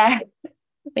 yeah, kaya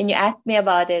when you ask me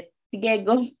about it, sige,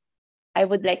 go. I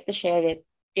would like to share it.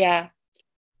 Yeah.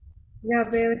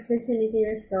 Grabe, I was listening to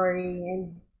your story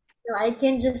and I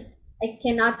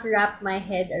cannot wrap my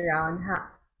head around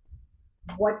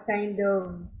what kind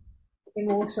of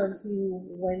emotions you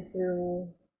went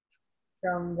through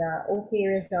from the okay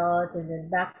result and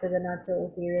then back to the not so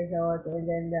okay result and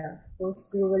then those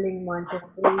grueling months of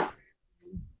waiting.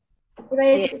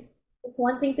 It's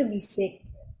one thing to be sick.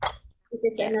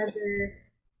 It's another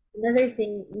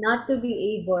thing not to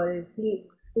be able to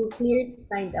clearly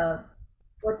find out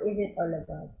what is it all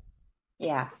about.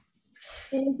 Yeah.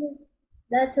 And I think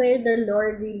that's where the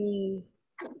Lord really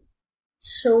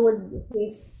showed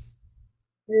His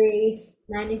grace,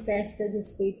 manifested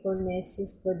His faithfulness,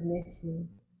 His goodness.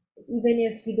 Even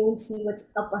if you don't see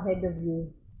what's up ahead of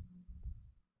you,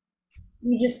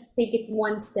 you just take it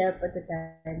one step at a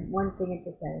time, one thing at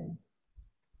a time.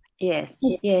 Yes.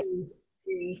 His Yes. grace.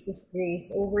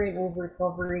 grace over and over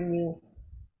covering you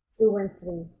through and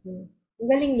through. Ang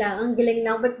galing lang, ang galing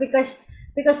lang. But because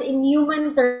in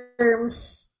human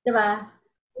terms, diba,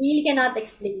 we really cannot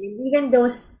explain it. Even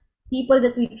those people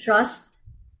that we trust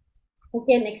who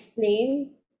can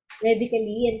explain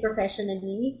medically and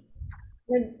professionally,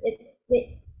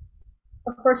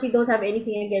 of course, we don't have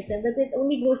anything against them, but it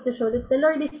only goes to show that the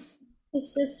Lord is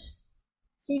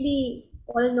really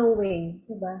all-knowing,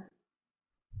 diba?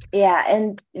 Yeah,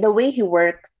 and the way he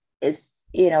works is,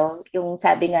 yung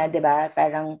sabi nga, 'di ba,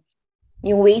 parang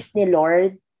yung ways ni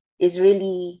Lord is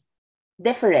really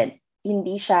different.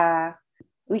 Hindi siya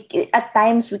at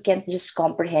times we can't just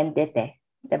comprehend it,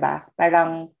 'di ba?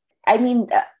 Parang I mean,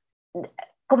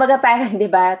 kumbaga parang 'di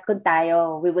ba, kung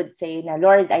tayo we would say na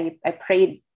Lord, I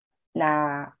prayed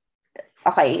na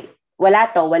okay, wala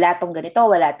tong ganito,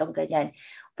 wala tong ganyan.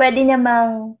 Pwede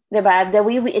namang, 'di ba, the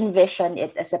way we envision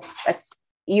it as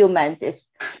humans is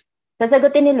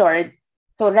sasagutin ni Lord.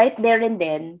 So right there and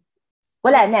then,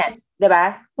 wala na, 'di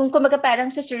ba? Kung kumbaga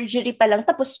parang sa surgery pa lang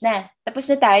tapos na. Tapos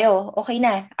na tayo. Okay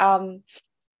na.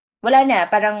 Wala na,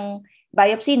 parang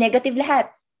biopsy negative lahat.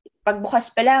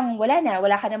 Pagbukas pa lang, wala na,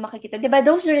 wala ka na makikita. 'Di ba?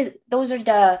 Those are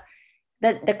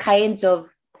the kinds of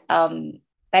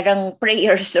parang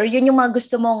prayers or yun yung mga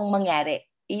gusto mong mangyari.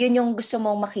 Yun yung gusto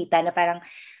mong makita na parang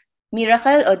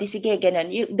miracle o di sige ganun.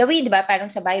 The way 'di ba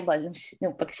parang sa Bible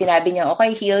nung pag sinabi niya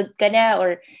okay healed ka na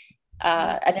or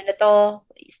ano na to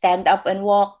stand up and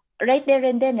walk right there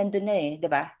and then nandun na 'di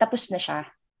ba? Tapos na siya.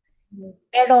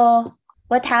 Pero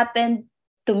what happened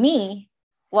to me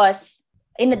was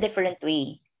in a different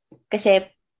way. Kasi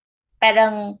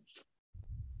parang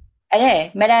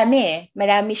marami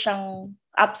siyang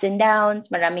ups and downs,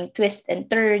 maraming twist and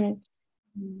turn.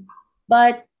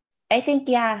 But I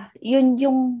think yun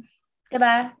yung 'di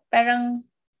ba? Parang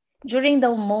during the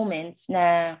moments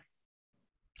na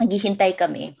naghihintay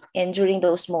kami and during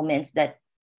those moments that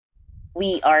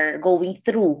we are going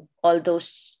through all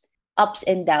those ups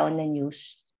and down na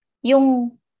news,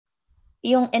 yung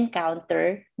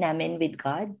encounter namin with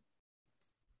God,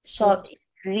 so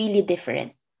really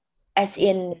different. As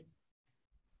in,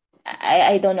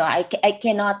 I don't know, I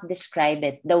cannot describe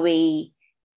it. The way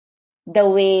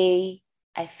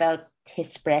I felt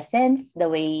His presence,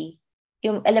 the way,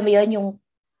 alam mo yun, yung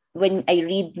when I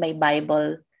read my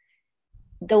Bible,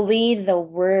 the way the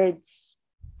words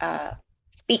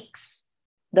speaks,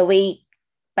 the way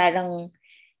parang,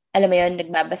 alam mo yun,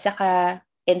 nagbabasa ka,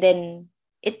 and then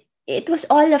it was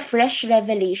all a fresh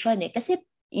revelation kasi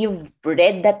you've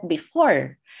read that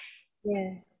before.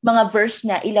 Yeah. Mga verse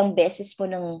na ilang beses mo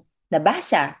nang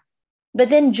nabasa.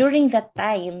 But then during that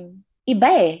time,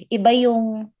 iba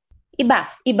yung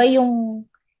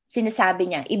sinasabi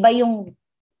niya, iba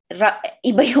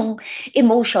yung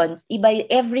emotions, iba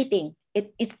everything.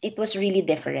 It was really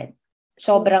different.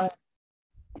 Sobrang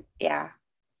yeah.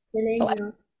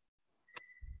 So,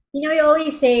 we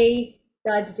always say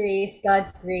God's grace,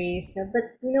 no?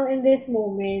 But in these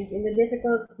moments, in the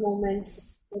difficult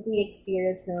moments that we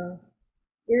experience now,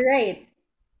 you're right.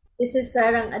 This is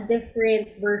parang a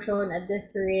different version, a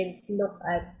different look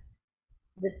at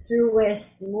the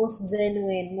truest, most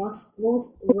genuine, most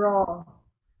raw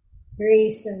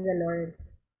grace of the Lord.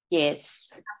 Yes.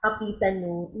 Kapitan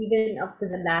mo, even up to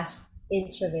the last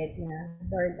inch of it, na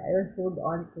Lord, I will hold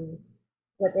on to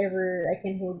whatever I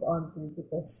can hold on to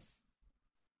because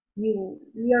you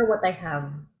are what I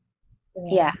have.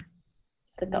 Yeah.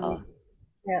 Totoo.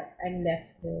 I'm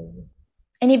left with.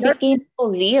 And it became so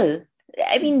real.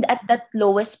 I mean, at that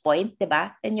lowest point,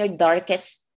 diba? In your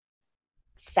darkest,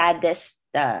 saddest,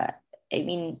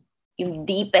 yung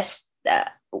deepest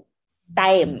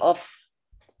time of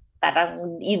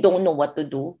parang you don't know what to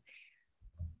do.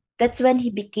 That's when he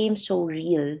became so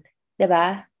real.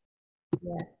 Diba?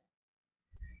 Yeah.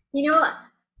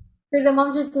 For the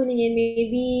moms who are tuning in,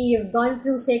 maybe you've gone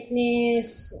through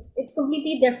sickness. It's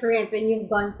completely different when you've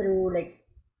gone through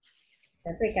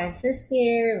cancer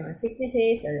scare, mga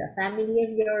sicknesses, or a family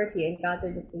of yours, you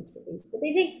encountered it face-to-face. But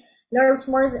I think, Lord's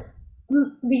more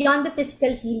beyond the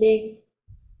physical healing,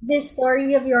 this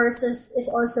story of yours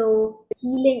is also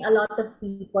healing a lot of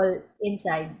people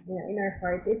inside, in our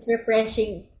hearts. It's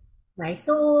refreshing my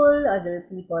soul, other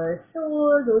people's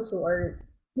soul, those who are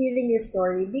hearing your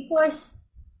story, because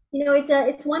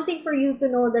it's one thing for you to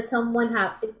know that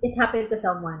it happened to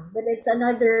someone, but it's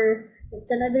another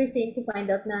thing to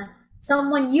find out na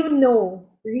someone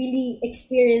really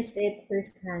experienced it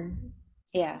firsthand.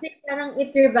 Yeah. So parang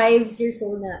it revives your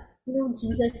soul na,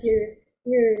 Jesus, you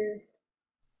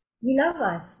love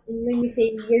us. And when you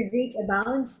say your grace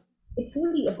abounds, it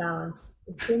truly abounds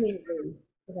in so many ways.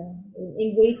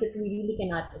 in ways that we really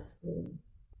cannot explain.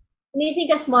 And I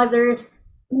think as mothers,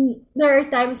 there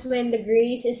are times when the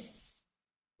grace is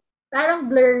parang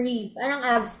blurry, parang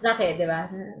abstract di ba?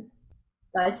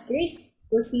 God's grace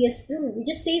will see us through. We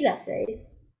just say that, right?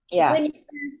 But Yeah. when you're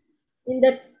in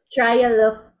that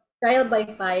trial by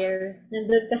fire,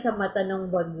 nandun ka sa mata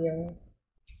ng bagyo,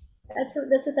 that's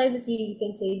a time that you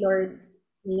can say, Lord,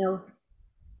 you know,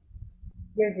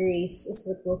 your grace is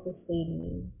what will sustain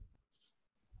me.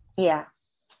 Yeah,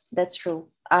 that's true.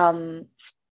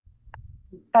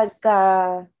 Pagka,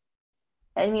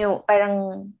 alam mo,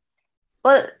 parang,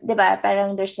 well, di ba,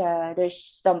 parang there's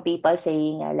some people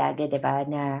saying lagi, di ba,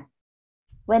 na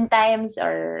when times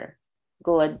are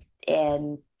good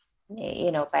and,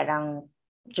 parang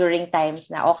during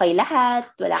times na okay lahat,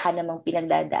 wala ka namang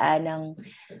pinagdadaan ng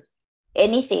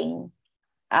anything,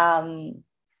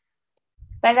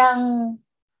 parang,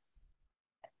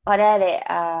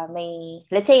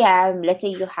 let's say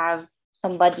you have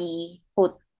somebody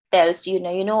who tells you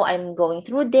na, I'm going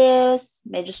through this,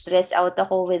 medyo stressed out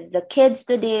ako with the kids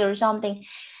today or something.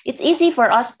 It's easy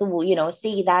for us to,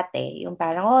 say that yung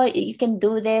parang, oh, you can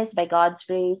do this by God's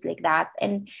grace, like that.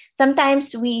 And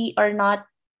sometimes we are not,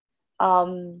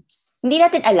 hindi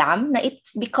natin alam na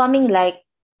it's becoming like,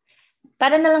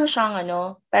 para na lang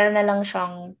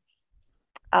siyang,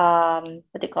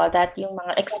 what do you call that? Yung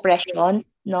mga expressions,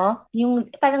 no? Yung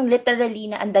parang literally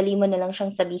na andali mo na lang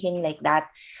siyang sabihin like that.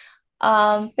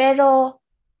 Pero,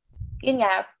 yun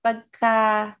nga,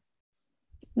 pagka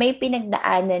may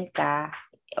pinagdaanan ka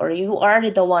or you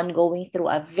are the one going through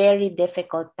a very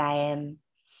difficult time,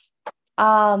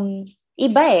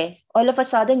 iba all of a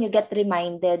sudden you get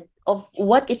reminded of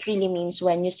what it really means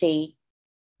when you say,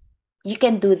 you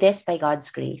can do this by God's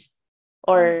grace.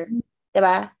 Or,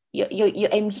 diba?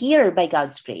 I'm here by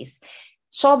God's grace.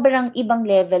 Sobrang ibang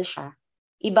level siya.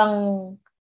 Ibang,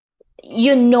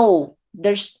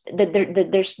 there's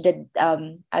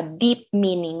a deep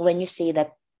meaning when you say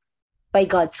that by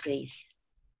God's grace.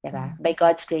 Diba? By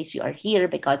God's grace, you are here.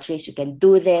 By God's grace, you can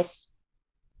do this.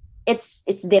 It's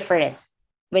different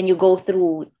when you go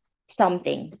through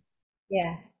something.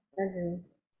 Yeah.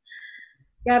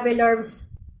 Grabe, Lorbs.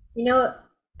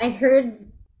 I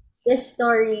heard this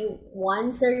story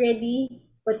once already,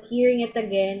 but hearing it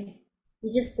again,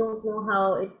 you just don't know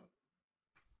how it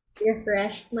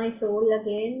refreshed my soul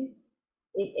again.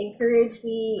 It encouraged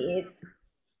me.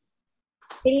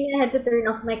 I had to turn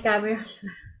off my camera.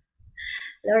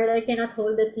 Lord, I cannot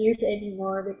hold the tears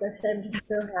anymore because I'm just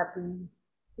so happy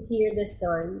to hear the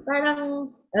story.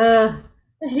 Parang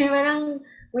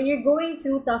when you're going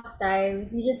through tough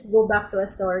times, you just go back to a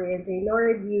story and say,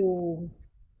 Lord, you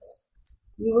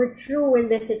were true in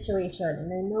this situation,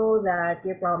 and I know that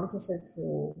your promises are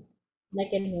true, and I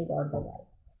can hold on to that.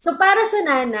 So para sa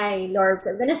nanay, Lord,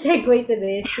 I'm gonna segue to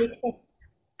this.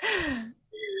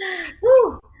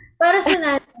 Whew! Para sa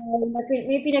nanay,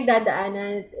 may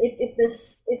pinagdadaanan, it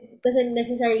doesn't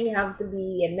necessarily have to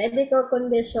be a medical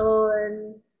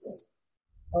condition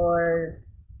or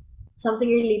something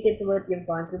related to what you've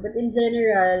gone through. But in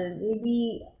general,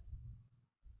 maybe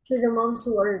to the moms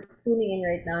who are tuning in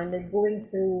right now and they're going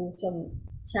through some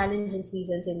challenging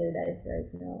seasons in their life right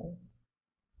now,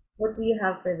 what do you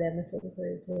have for them as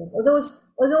encouragement?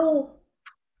 Although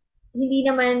hindi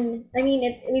naman, I mean,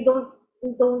 we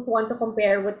don't want to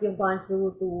compare what you've gone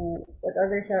through to what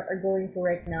others are going through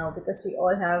right now because we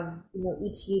all have,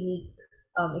 each unique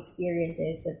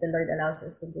experiences that the Lord allows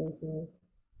us to go through.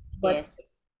 But Yes.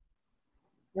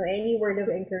 any word of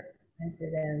encouragement for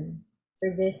them,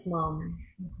 for this mom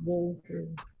who's going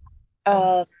through?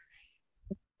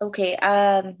 Okay.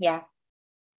 Yeah.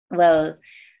 Well,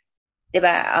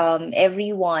 diba,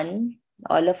 everyone,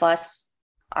 all of us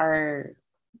are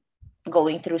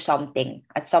going through something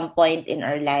at some point in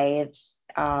our lives.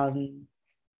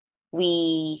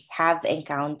 We have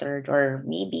encountered, or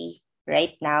maybe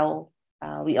right now,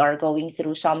 we are going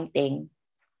through something.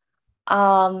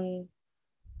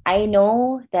 I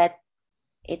know that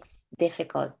it's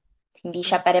difficult. Hindi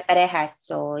siya pare-parehas.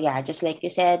 So, yeah, just like you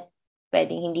said,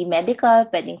 pwedeng hindi medical,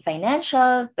 pwedeng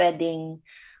financial, pwedeng,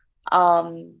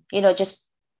 just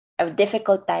a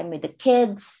difficult time with the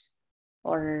kids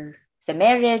or sa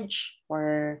marriage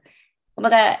or,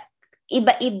 kumbaga,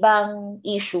 iba-ibang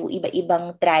issue,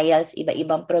 iba-ibang trials,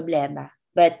 iba-ibang problema.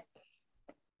 But,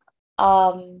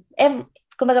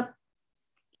 kumbaga,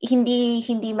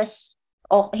 hindi mas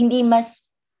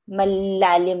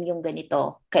malalim yung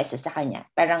ganito kaysa sa kanya.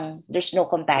 Parang there's no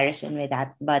comparison with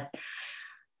that. But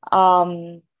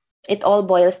it all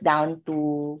boils down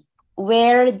to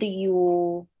where do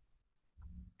you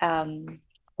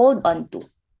hold on to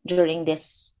during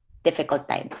this difficult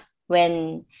times.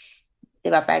 When, di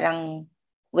ba, parang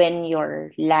when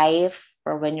your life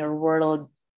or when your world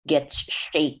gets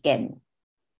shaken,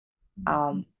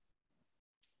 um,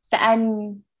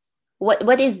 saan,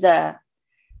 what is the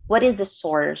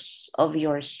source of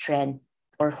your strength,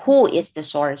 or who is the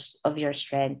source of your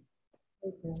strength?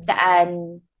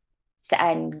 Okay.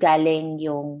 Saan galing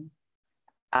yung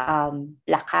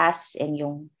lakas, and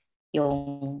yung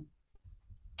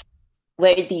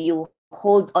where do you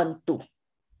hold on to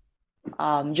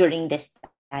during this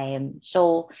time?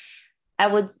 So I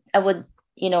would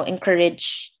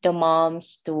encourage the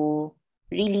moms to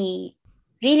really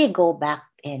really go back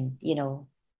and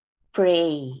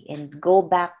pray and go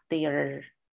back to your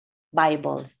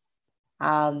Bibles.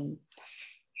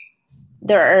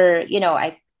 There are,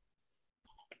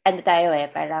 ano tayo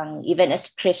parang even as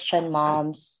Christian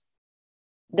moms,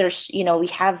 there's, we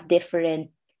have different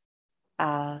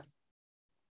uh,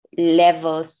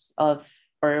 levels of,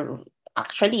 or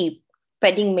actually,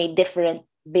 pwedeng may different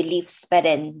beliefs pa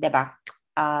rin, diba?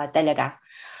 Talaga.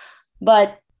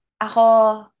 But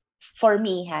ako, for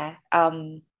me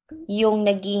yung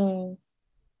naging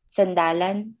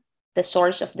sandalan, the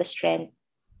source of the strength,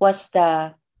 was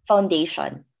the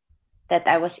foundation that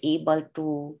I was able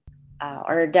to,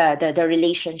 or the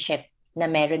relationship na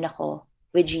meron ako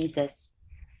with Jesus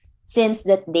since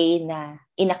that day na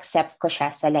inaccept ko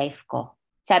siya sa life ko.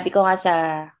 Sabi ko nga sa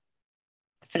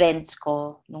friends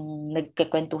ko, nung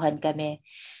nagkikwentuhan kami,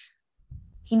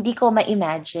 hindi ko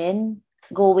ma-imagine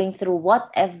going through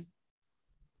what I've,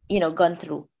 gone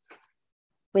through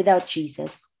without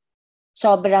Jesus.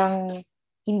 Sobrang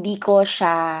hindi ko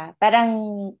siya,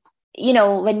 parang,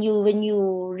 when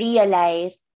you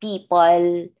realize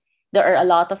people, there are a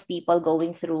lot of people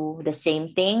going through the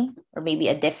same thing, or maybe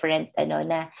a different, they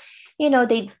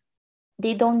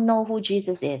don't know who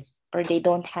Jesus is, or they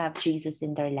don't have Jesus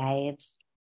in their lives.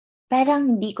 Parang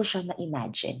hindi ko siya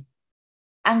ma-imagine.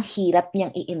 Ang hirap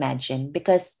niyang i-imagine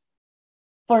because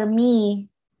for me,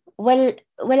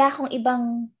 wala akong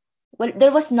ibang,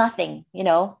 there was nothing,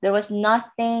 there was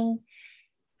nothing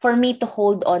for me to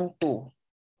hold on to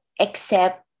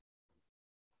except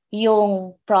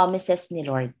yung promises ni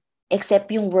Lord, except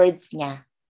yung words niya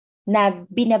na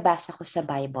binabasa ko sa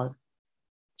Bible.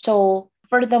 So,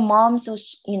 for the moms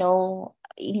who's,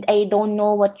 I don't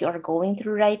know what you're going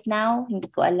through right now. Hindi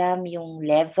ko alam yung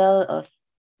level of,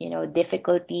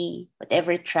 difficulty,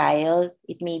 whatever trial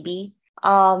it may be.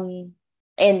 And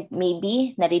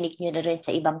maybe narinig nyo na rin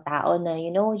sa ibang tao na,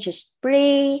 just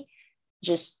pray,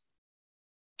 just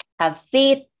have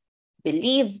faith,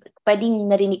 believe. Pwedeng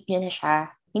narinig nyo na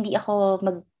siya. Hindi ako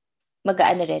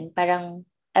mag-ano rin. Parang,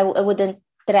 I wouldn't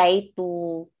try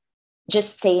to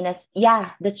just say na,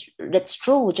 yeah, that's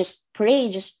true. Just pray.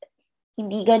 Just,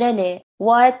 hindi ganun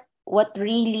What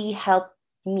really helped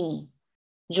me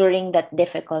during that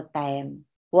difficult time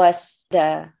was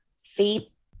the faith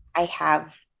I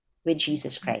have with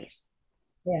Jesus Christ.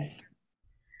 Yeah.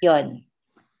 Yon.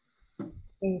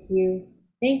 Thank you.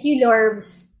 Thank you,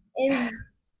 Lorbs. And,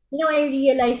 I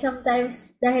realize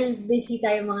sometimes, dahil busy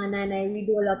tayo mga nanay, we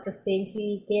do a lot of things,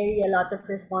 we carry a lot of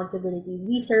responsibility,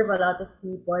 we serve a lot of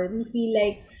people, we feel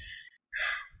like,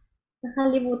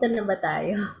 nakalimutan na ba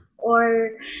tayo?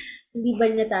 Or, hindi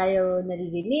ba niya tayo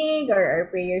naririnig? Or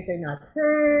our prayers are not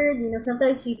heard?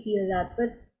 Sometimes we feel that.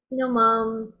 But,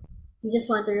 Mom, we just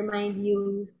want to remind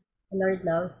you, the Lord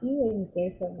loves you and He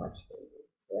cares so much for you.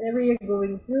 So whatever you're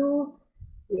going through,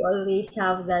 we always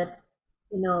have that,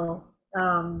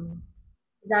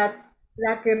 that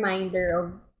reminder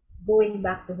of going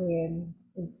back to Him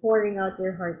and pouring out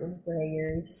your heart in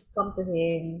prayer. Just come to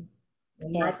Him. No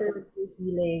matter what you're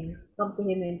feeling, come to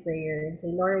Him in prayer and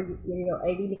say, Lord, I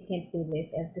really can't do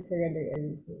this. I have to surrender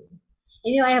everything.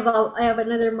 And I have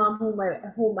another mom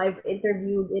whom I've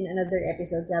interviewed in another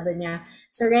episode. Sabi niya,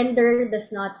 surrender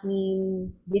does not mean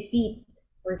defeat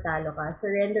or talo ka.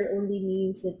 Surrender only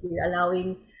means that you're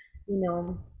allowing,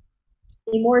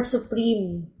 a more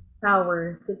supreme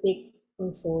power to take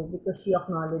control because you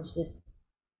acknowledge that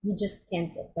you just can't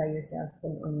apply yourself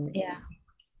on your own. Yeah.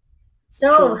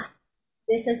 So,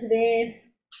 this has been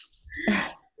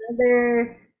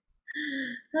another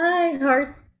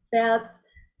heartfelt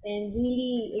and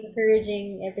really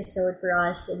encouraging episode for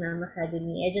us in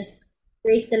Mamacademy. I just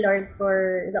praise the Lord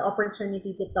for the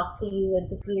opportunity to talk to you and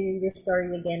to hear your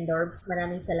story again, Dorbs.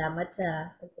 Maraming salamat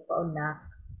sa pagpapaunlak.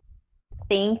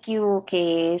 Thank you,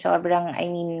 Kay. Sobrang,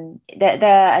 I mean, the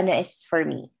is for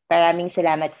me. Maraming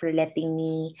salamat for letting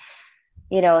me,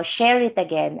 share it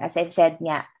again. As I've said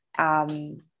nga,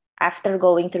 after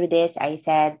going through this, I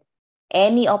said,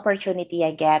 any opportunity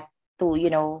I get to,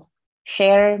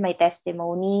 share my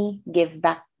testimony, give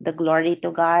back the glory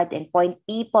to God, and point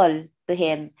people to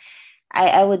Him,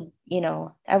 I would,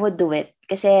 I would do it.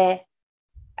 Kasi,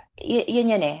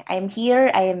 yun eh. I'm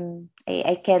here,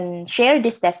 I can share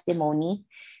this testimony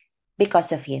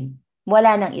because of Him.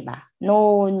 Wala nang iba.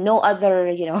 No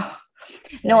other,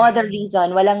 no other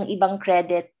reason. Walang ibang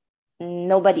credit.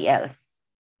 Nobody else.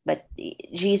 But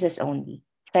Jesus only.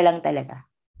 Siya lang talaga.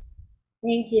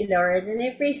 Thank you, Lord. And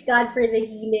I praise God for the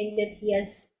healing that He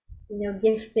has,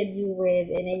 gifted you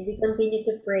with. And I will continue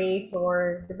to pray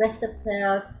for the best of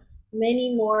health,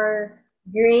 many more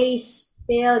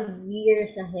grace-filled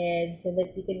years ahead so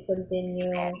that you can continue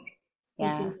Yeah.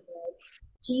 speaking about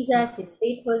Jesus, His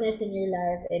faithfulness in your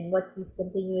life, and what He's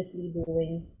continuously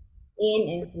doing in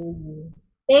and through you.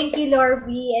 Thank you,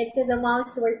 Lorby, and to the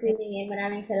moms who are tuning in.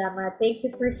 Maraming salamat. Thank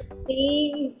you for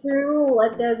staying through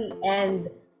until the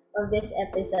end of this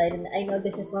episode. And I know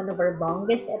this is one of our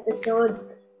longest episodes,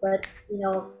 but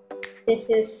this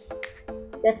is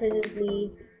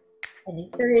definitely an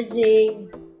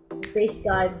encouraging. Praise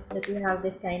God that we have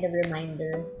this kind of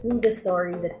reminder through the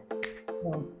story that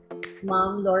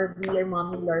Mom Lorby or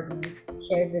Mommy Lorby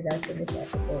shared with us in this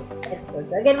episode.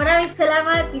 So again, maraming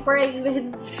salamat before I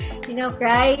even,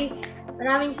 cry.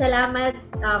 Maraming salamat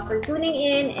for tuning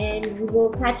in, and we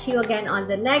will catch you again on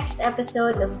the next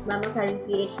episode of Mamacademy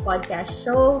PH podcast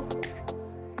show.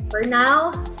 For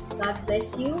now, God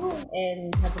bless you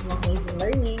and have an amazing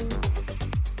learning.